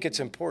 If you think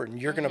it's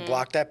important, you're going to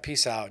block that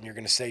piece out, and you're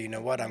going to say, you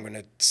know what, I'm going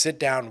to sit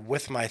down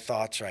with my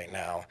thoughts right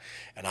now,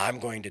 and I'm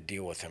going to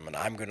deal with them, and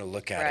I'm going to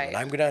look at them, and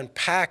I'm going to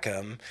unpack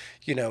them,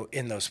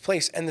 in those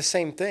places. And the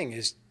same thing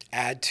is,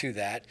 add to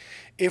that,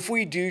 if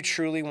we do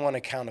truly want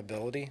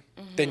accountability,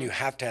 then you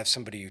have to have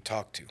somebody you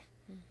talk to.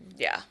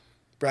 Yeah.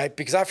 Right?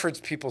 Because I've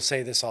heard people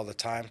say this all the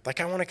time, like,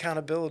 I want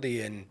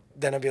accountability, and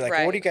then I'll be like,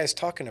 well, what are you guys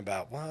talking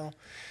about? Well,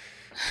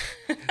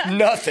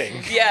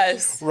 nothing.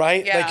 Yes.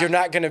 Right? Yeah. Like, you're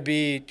not going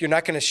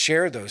to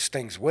share those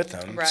things with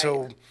them. Right.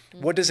 So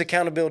what does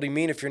accountability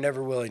mean if you're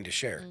never willing to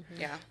share?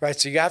 Yeah. Right?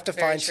 So you have to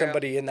Very find true.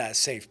 somebody in that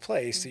safe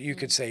place that you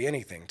could say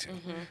anything to,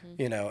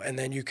 and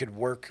then you could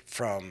work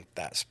from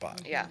that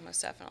spot. Yeah,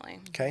 most definitely.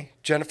 Okay.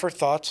 Jennifer,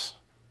 thoughts?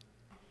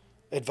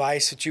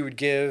 Advice that you would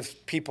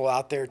give people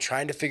out there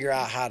trying to figure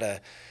out how to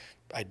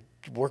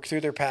work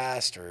through their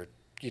past, or,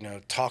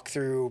 talk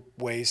through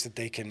ways that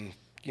they can,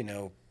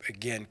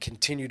 again,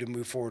 continue to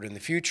move forward in the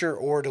future,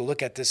 or to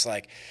look at this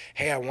like,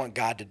 hey, I want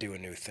God to do a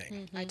new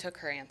thing. I took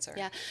her answer.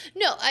 Yeah.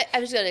 No, I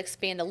was going to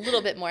expand a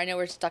little bit more. I know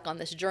we're stuck on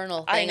this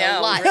journal I thing know.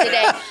 a lot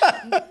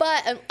today.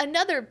 But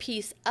another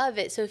piece of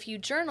it, so if you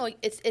journal,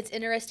 it's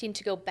interesting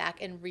to go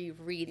back and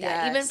reread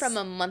that, even Yes. from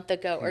a month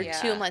ago or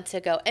 2 months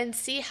ago, and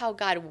see how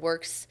God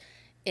works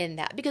in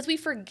that, because we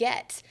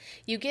forget.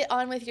 You get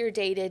on with your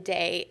day to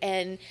day,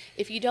 and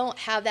if you don't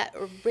have that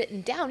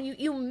written down,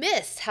 you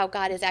miss how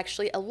God is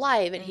actually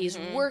alive, and He's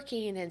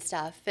working and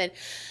stuff. And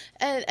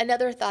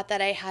another thought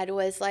that I had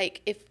was,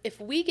 like, if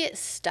we get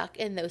stuck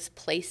in those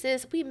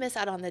places, we miss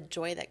out on the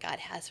joy that God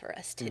has for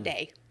us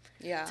today.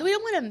 Yeah. So we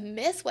don't want to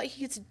miss what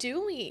He's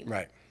doing.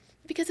 Right.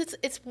 Because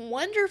it's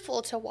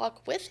wonderful to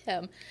walk with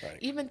Him, Right.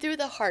 even through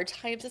the hard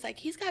times. It's like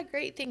He's got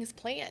great things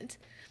planned,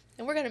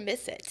 and we're going to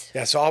miss it.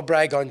 Yeah, so I'll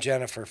brag on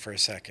Jennifer for a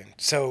second.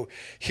 So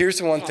here's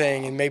the one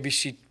thing, and maybe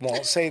she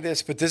won't say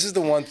this, but this is the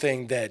one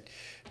thing that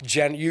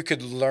you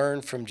could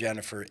learn from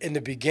Jennifer. In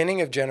the beginning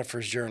of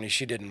Jennifer's journey,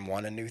 she didn't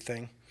want a new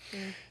thing.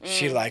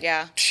 She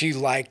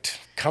liked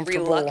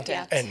comfortable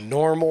Reluctant. and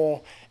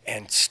normal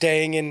and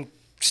staying in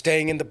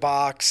the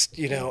box,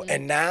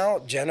 And now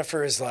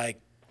Jennifer is like,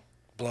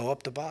 blow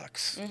up the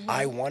box.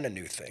 I want a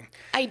new thing.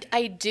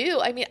 I do.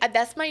 I mean,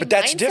 that's my But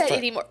that's mindset different.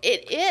 anymore.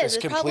 It is.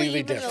 It's It's probably completely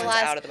even the different.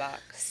 last Out of the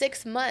box.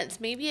 6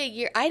 months, maybe a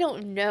year. I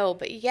don't know.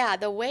 But yeah,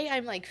 the way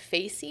I'm like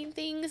facing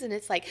things, and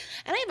it's like,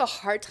 and I have a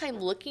hard time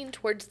looking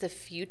towards the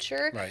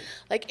future. Right.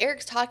 Like,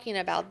 Eric's talking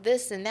about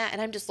this and that, and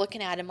I'm just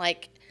looking at him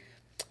like,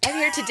 I'm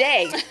here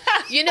today. What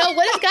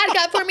has God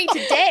got for me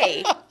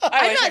today?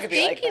 I'm wish I not could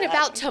be like thinking that.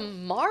 about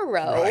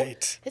tomorrow.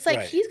 Right, It's like,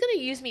 right. He's going to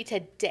use me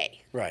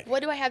today. Right.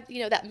 What do I have?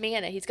 That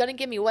manna. He's going to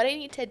give me what I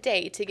need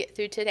today to get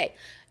through today.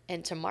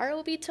 And tomorrow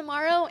will be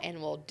tomorrow,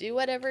 and we'll do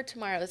whatever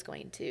tomorrow is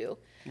going to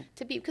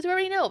be. Because we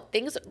already know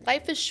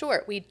life is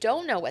short. We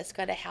don't know what's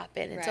going to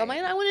happen. And so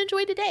Right. I want to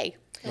enjoy today.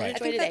 Right. I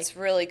think that's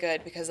really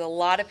good, because a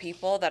lot of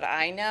people that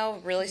I know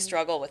really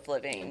struggle with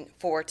living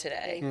for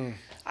today.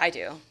 I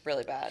do,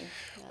 really bad.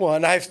 Well,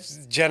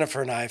 and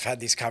Jennifer and I have had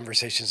these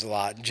conversations a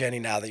lot. Jenny,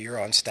 now that you're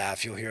on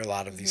staff, you'll hear a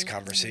lot of these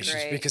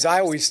conversations, Great. because I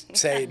always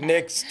say,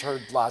 Nick's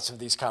heard lots of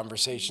these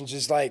conversations,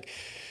 is like,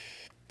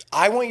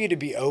 I want you to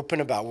be open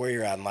about where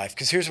you're at in life.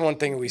 Because here's one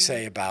thing we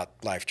say about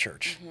Life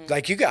Church.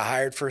 Like, you got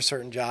hired for a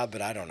certain job,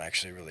 but I don't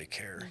actually really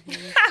care.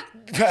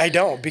 I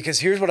don't, because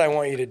here's what I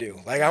want you to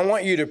do. Like, I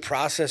want you to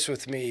process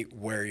with me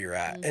where you're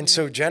at. And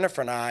so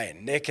Jennifer and I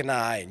and Nick and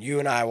I and you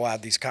and I will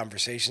have these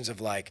conversations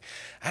of like,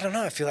 I don't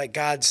know, I feel like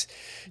God's,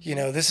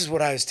 this is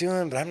what I was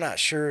doing, but I'm not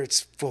sure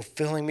it's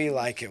fulfilling me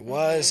like it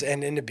was.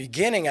 And in the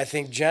beginning, I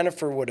think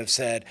Jennifer would have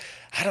said,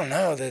 I don't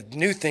know, the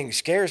new thing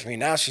scares me.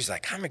 Now she's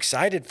like, I'm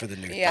excited for the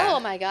new thing. Oh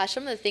my gosh,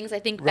 some of the things I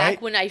think Right?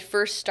 back when I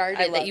first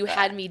started that you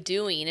had me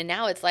doing, and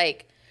now it's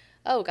like,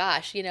 oh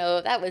gosh,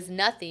 that was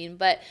nothing,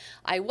 but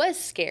I was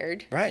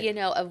scared, Right.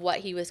 Of what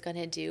he was going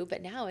to do,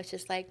 but now it's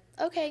just like,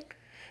 okay,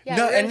 yeah,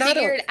 No, we're and going to not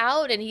figure a- it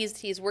out, and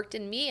he's worked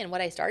in me, and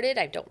what I started,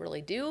 I don't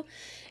really do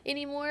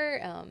anymore.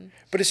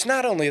 But it's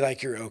not only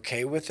like you're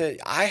okay with it.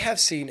 I have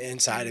seen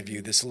inside of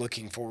you this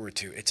looking forward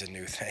to it's a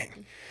new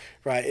thing,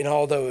 right? And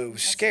although it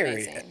was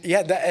scary, amazing. yeah,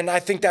 and I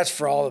think that's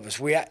for all of us.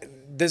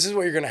 This is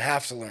what you're going to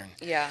have to learn.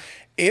 Yeah.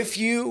 If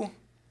you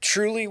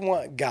truly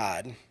want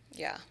God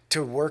Yeah.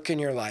 to work in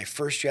your life,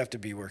 first you have to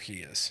be where He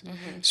is.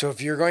 So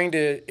if you're going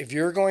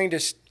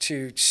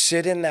to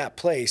sit in that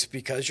place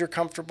because you're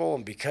comfortable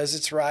and because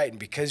it's right and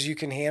because you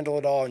can handle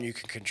it all and you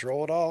can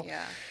control it all,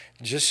 Yeah.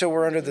 just so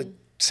we're under the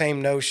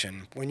same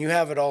notion, when you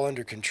have it all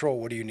under control,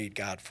 what do you need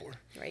God for?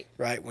 Right.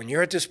 Right? When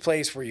you're at this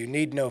place where you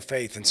need no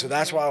faith. And so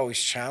that's why I always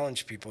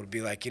challenge people to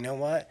be like, you know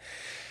what?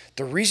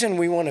 The reason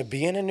we want to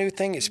be in a new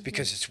thing is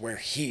because it's where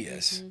He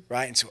is,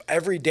 right? And so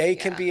every day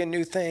can be a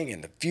new thing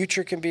and the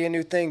future can be a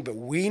new thing, but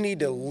we need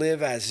to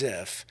live as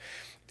if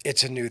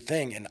it's a new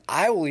thing. And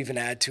I will even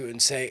add to it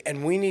and say,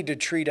 and we need to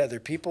treat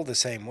other people the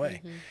same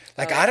way.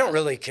 Like, I don't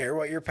really care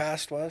what your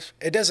past was.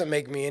 It doesn't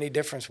make me any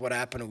difference what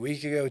happened a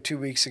week ago, 2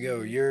 weeks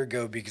ago, a year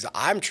ago, because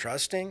I'm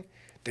trusting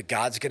that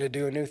God's going to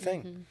do a new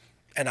thing.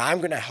 And I'm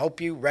going to help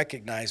you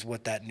recognize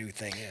what that new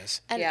thing is.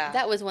 And Yeah.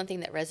 that was one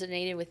thing that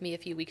resonated with me a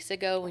few weeks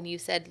ago when you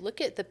said,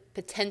 look at the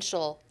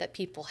potential that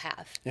people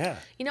have. Yeah.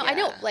 I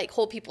don't like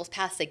hold people's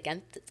past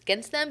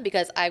against them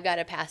because I've got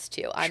a past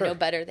too. I Sure. know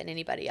better than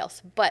anybody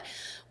else. But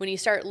when you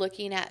start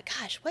looking at,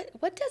 gosh,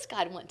 what does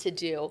God want to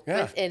do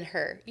Yeah. within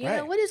her?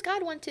 Right. What does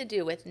God want to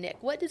do with Nick?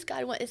 What does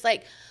God want? It's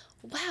like,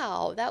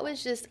 wow, that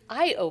was just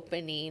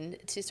eye-opening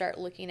to start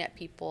looking at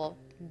people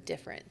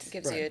different.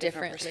 Gives you a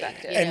different differently,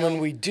 perspective. And when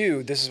we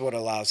do, this is what it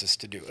allows us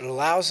to do. It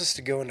allows us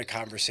to go into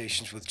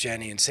conversations with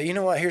Jenny and say, you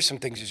know what, here's some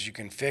things that you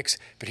can fix,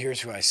 but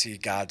here's who I see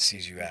God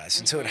sees you as.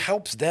 And so it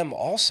helps them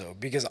also,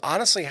 because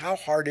honestly, how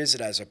hard is it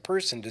as a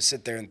person to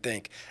sit there and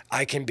think,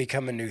 I can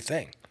become a new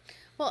thing?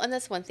 Well, and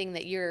that's one thing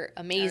that you're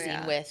amazing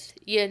yeah. with,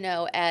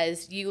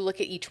 as you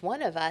look at each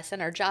one of us and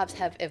our jobs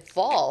have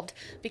evolved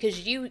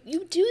because you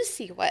do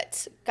see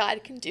what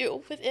God can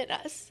do within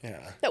us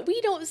Yeah. that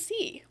we don't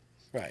see.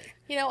 Right.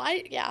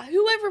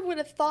 Whoever would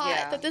have thought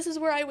Yeah. that this is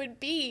where I would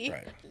be?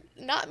 Right.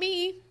 Not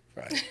me.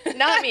 Right.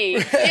 Not me.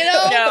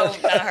 No,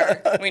 not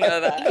her. We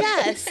know that.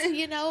 Yes,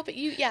 but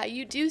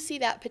you do see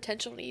that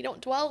potential and you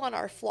don't dwell on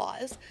our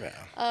flaws. Yeah.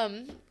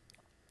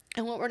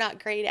 And what we're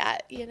not great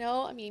at, you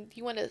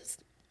want to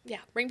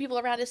bring people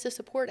around us to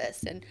support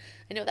us. And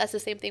I know that's the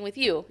same thing with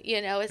you,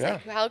 it's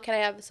like, how can I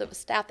have some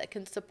staff that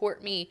can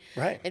support me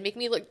Right. and make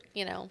me look,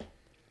 You're a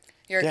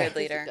Yeah. good this is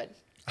leader. good.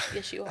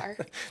 Yes, you are.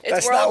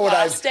 It's World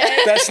Boss Day.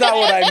 That's not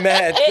what I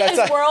meant. It That's is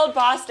not, World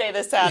Boss Day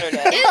this Saturday.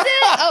 Is it?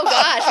 Oh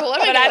gosh. Well,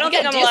 But I don't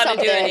think I'm allowed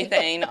to do something.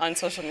 anything on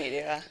social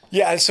media.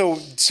 yeah. So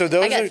those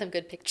I got are some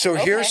good pictures. So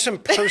here's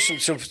Okay.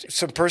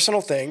 some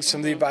personal things.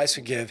 Some of the advice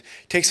we give.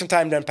 Take some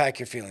time to unpack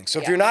your feelings. So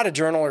if Yeah. you're not a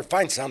journaler,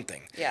 find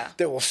something Yeah.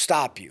 that will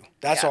stop you.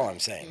 That's Yeah. all I'm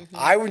saying.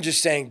 I was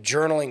just saying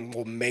journaling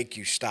will make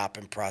you stop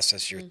and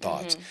process your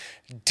thoughts.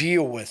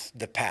 Deal with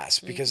the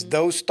past because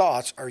those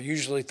thoughts are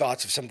usually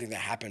thoughts of something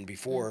that happened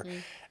before.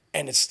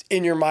 And it's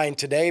in your mind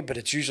today, but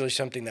it's usually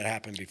something that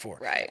happened before.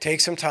 Right.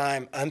 Take some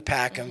time,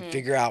 unpack them,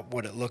 figure out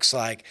what it looks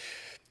like,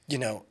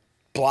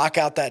 block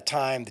out that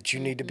time that you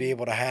need to be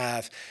able to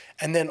have.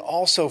 And then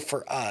also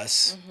for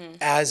us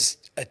as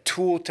a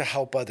tool to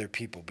help other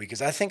people,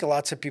 because I think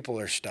lots of people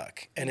are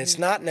stuck. And it's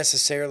not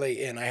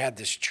necessarily I had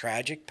this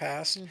tragic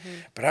past,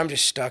 but I'm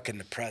just stuck in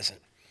the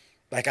present.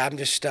 Like, I'm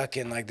just stuck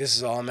in, like, this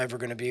is all I'm ever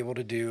going to be able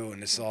to do,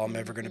 and this is all I'm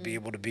ever going to be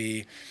able to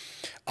be.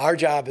 Our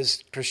job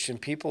as Christian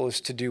people is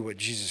to do what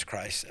Jesus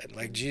Christ said.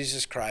 Like,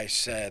 Jesus Christ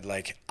said,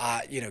 like,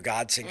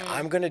 God saying,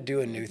 I'm going to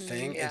do a new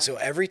thing. Yeah. And so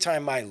every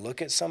time I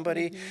look at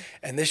somebody,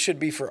 and this should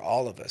be for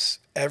all of us,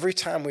 every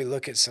time we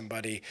look at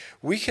somebody,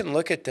 we can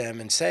look at them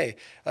and say,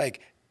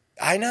 like,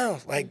 I know,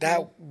 like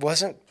that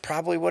wasn't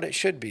probably what it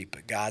should be,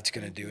 but God's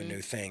going to do a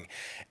new thing.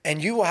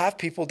 And you will have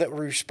people that will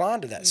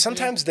respond to that.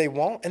 Sometimes they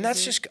won't, and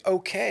that's just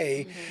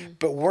okay,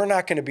 but we're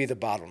not going to be the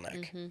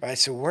bottleneck, right?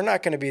 So we're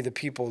not going to be the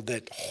people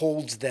that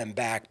holds them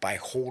back by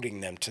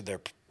holding them to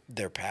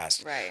their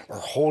past Right. or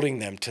holding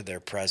them to their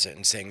present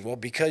and saying, well,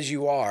 because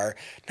you are,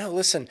 no,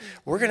 listen,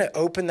 we're going to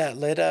open that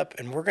lid up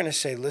and we're going to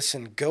say,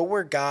 listen, go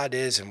where God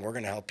is and we're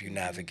going to help you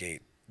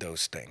navigate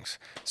those things.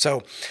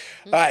 So,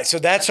 all right, so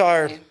that's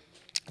our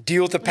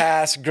deal with the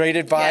past, great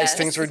advice, Yes.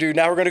 things we're doing.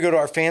 Now we're going to go to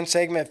our fan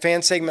segment.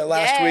 Fan segment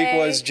last week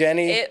was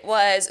Jenny. It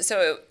was,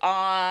 so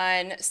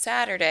on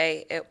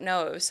Saturday, it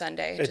was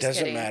Sunday. It Just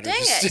doesn't kidding. matter. Dang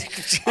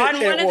Just- it. On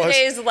it one of the was.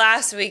 days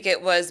last week,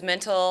 it was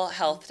Mental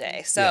Health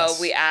Day. So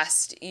Yes. we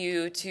asked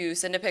you to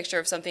send a picture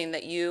of something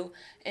that you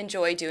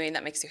enjoy doing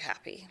that makes you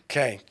happy.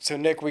 Okay, so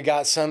Nick, we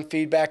got some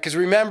feedback. Because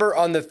remember,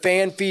 on the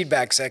fan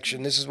feedback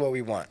section, this is what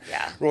we want.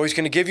 Yeah. We're always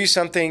going to give you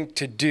something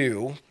to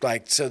do,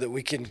 like so that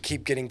we can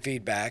keep getting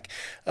feedback.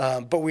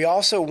 But we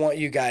also want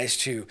you guys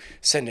to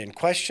send in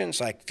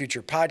questions, like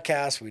future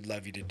podcasts. We'd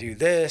love you to do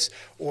this,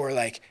 or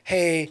like,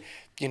 hey,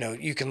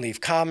 you can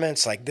leave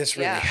comments like this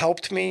really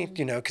helped me,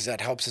 because that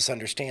helps us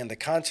understand the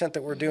content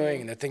that we're doing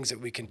and the things that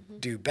we can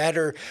do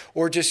better,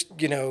 or just,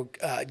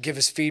 give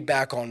us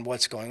feedback on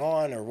what's going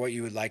on or what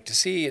you would like to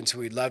see. And so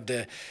we'd love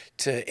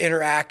to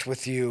interact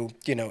with you,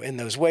 in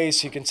those ways.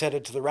 So you can send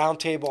it to the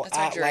roundtable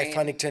at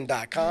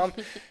lifehuntington.com.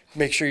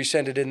 Make sure you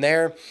send it in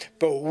there.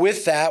 But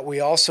with that, we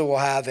also will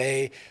have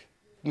a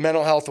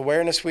Mental Health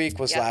Awareness Week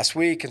was last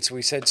week, and so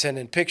we said send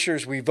in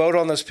pictures. We vote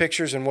on those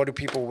pictures, and what do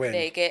people win?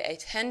 They get a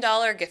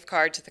 $10 gift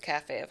card to the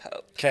Cafe of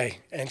Hope. Okay,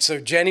 and so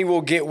Jenny will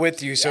get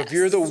with you. So if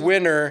you're the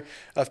winner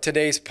of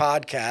today's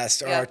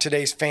podcast or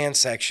today's fan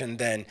section,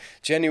 then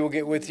Jenny will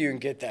get with you and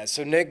get that.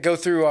 So Nick, go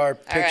through our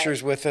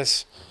pictures with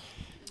us.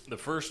 The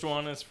first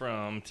one is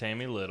from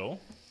Tammy Little.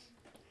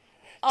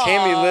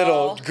 Tammy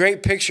Little,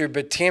 great picture,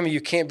 but Tammy,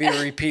 you can't be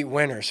a repeat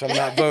winner, so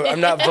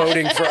I'm not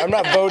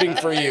voting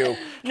for you.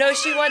 No,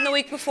 she won the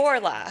week before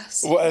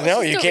last. Well,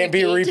 no, you can't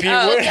be a repeat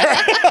winner.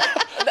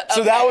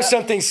 So that was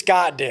something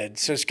Scott did.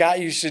 So Scott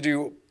used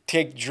to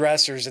take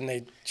dressers, and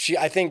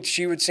I think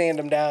she would sand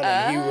them down,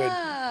 and he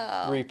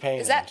would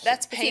repaint them.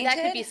 That's painted? See, that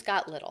could be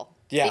Scott Little.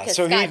 Yeah, because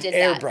so he Scott did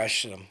that.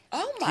 airbrushed them.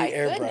 Oh my He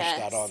airbrushed goodness.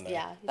 that on there.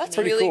 Yeah, That's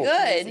Pretty really cool.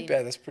 good.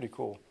 Yeah, that's pretty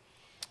cool.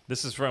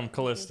 This is from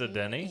Callista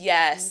Denny.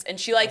 Yes, and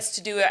she likes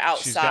to do it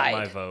outside. She's got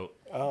my vote.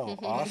 Oh,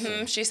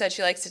 awesome. She said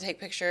she likes to take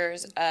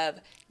pictures of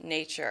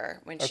nature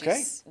when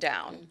she's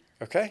down.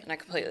 Okay. And I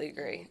completely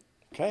agree.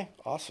 Okay,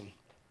 awesome.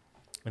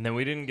 And then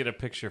we didn't get a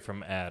picture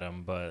from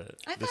Adam, but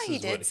I this thought he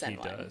is did what send he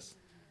one. does.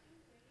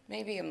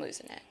 Maybe I'm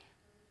losing it.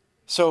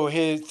 So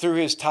through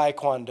his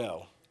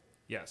Taekwondo.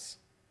 Yes.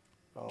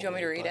 Do you want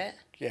me to read it?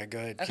 Yeah, go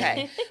ahead.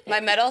 Okay.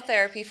 My mental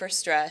therapy for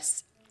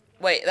stress.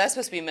 Wait, that's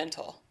supposed to be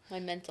mental. My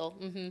mental.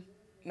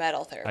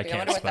 Metal therapy. I can't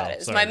wonder what that spell.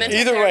 is. Sorry. My mental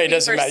Either way, it therapy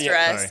doesn't for matter. Yeah,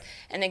 stress sorry.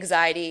 and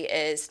anxiety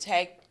is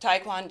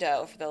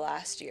Taekwondo for the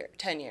last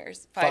 10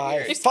 years, 5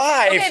 years.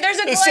 5. Okay, there's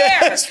a It glare.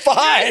 says 5.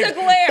 There's a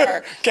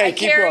glare. Okay, I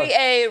keep carry going.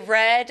 a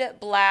red,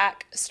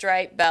 black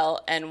stripe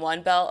belt and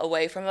one belt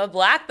away from a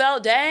black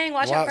belt. Dang,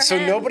 watch Wow. out for So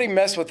him. nobody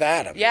messed with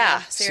Adam.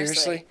 Yeah,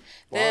 seriously.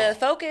 Wow. The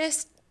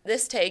focus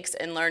this takes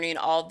in learning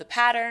all of the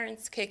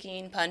patterns,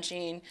 kicking,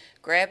 punching,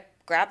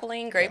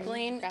 grappling.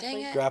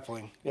 Dang it.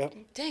 Grappling. Yep.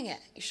 Dang it.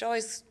 You should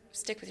always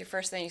stick with your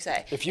first thing you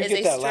say. If you Is get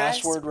a that last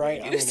stress word right,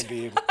 I'm going to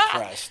be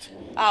impressed.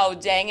 Oh,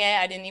 dang it.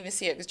 I didn't even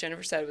see it because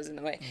Jennifer said it was in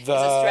the way. Is The-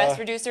 a stress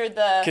reducer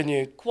Can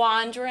you-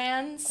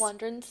 Quadrans?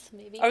 Quadrants,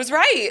 maybe. I was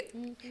right.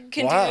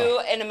 Can Wow. do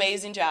an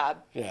amazing job.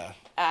 Yeah.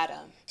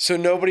 Adam. So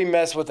nobody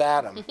messed with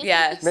Adam.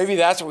 Yes. Maybe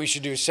that's what we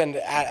should do, send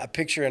a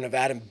picture in of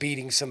Adam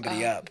beating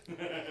somebody up.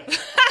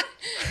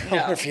 I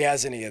wonder if he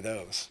has any of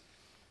those.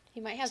 He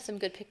might have some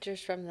good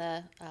pictures from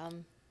the,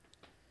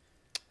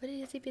 what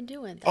has he been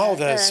doing?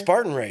 The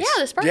Spartan race.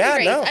 Yeah, the Spartan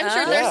race. No. I'm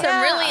sure there's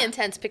some really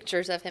intense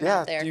pictures of him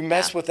out there. You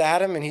mess with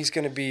Adam, and he's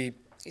going to be...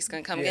 He's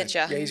going to come get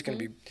Yeah, you. he's going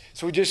to be...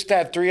 So we just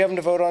have 3 of them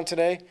to vote on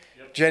today?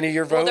 Yep. Jenny,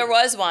 your vote? Well, there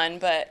was one,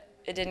 but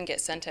it didn't get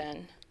sent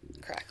in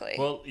correctly.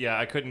 Well, yeah,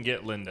 I couldn't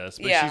get Linda's,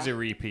 but Yeah. she's a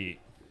repeat.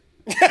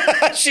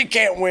 She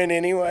can't win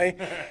anyway.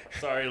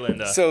 Sorry,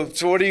 Linda. So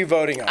what are you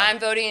voting on? I'm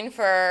voting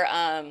for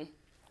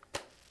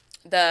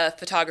the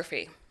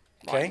photography.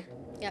 Okay.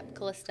 Yep,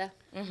 Callista.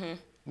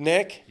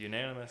 Nick?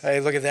 Unanimous. Hey,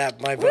 look at that.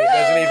 My vote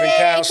doesn't even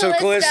count. So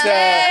Callista!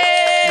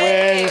 Callista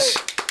wins.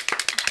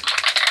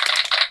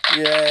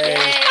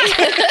 Yay.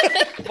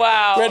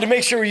 Wow. We had to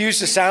make sure we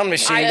used the sound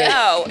machine. I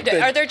know.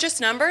 Are there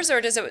just numbers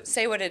or does it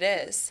say what it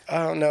is? I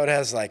don't know. It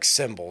has like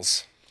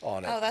symbols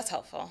on it. Oh, that's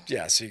helpful.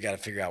 Yeah, so you got to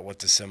figure out what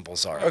the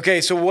symbols are. Okay,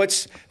 so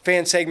what's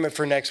fan segment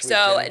for next week?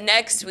 So Jenny?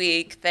 next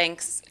week,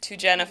 thanks to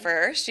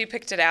Jennifer, she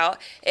picked it out,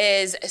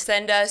 is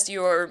send us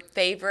your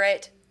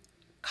favorite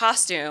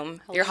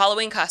costume, your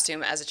Halloween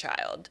costume as a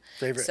child.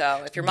 Favorite.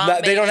 So if your mom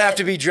They don't made have it-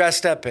 to be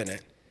dressed up in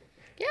it.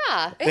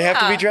 Yeah. They have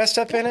to be Yeah. dressed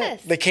up in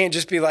Yes. it? They can't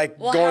just be like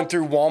Well, going how-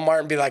 through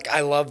Walmart and be like,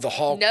 I love the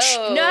Hulk.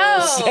 No.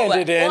 No. Send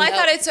it in. Well, I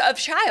thought it's of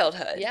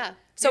childhood. Yeah.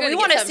 So You're we gonna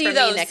want get to something see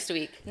from me those next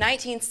week.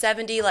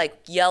 1970 like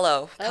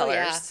yellow Oh,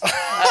 yeah. colors.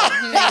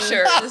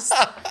 Pictures.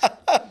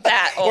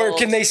 That old. Or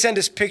can they send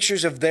us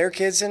pictures of their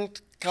kids in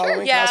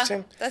Halloween Yeah,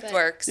 costume? that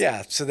works.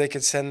 Yeah, so they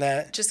could send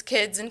that. Just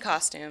kids in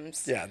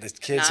costumes. Yeah, the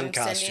kids I'm in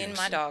costumes. sending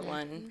my dog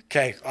one.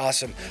 Okay,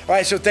 awesome. All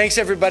right, so thanks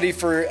everybody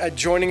for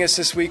joining us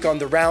this week on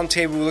the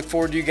Roundtable. We look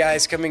forward to you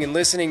guys coming and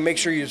listening. Make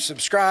sure you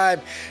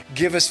subscribe,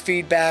 give us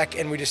feedback,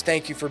 and we just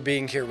thank you for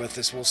being here with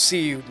us. We'll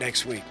see you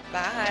next week.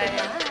 Bye.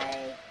 Bye.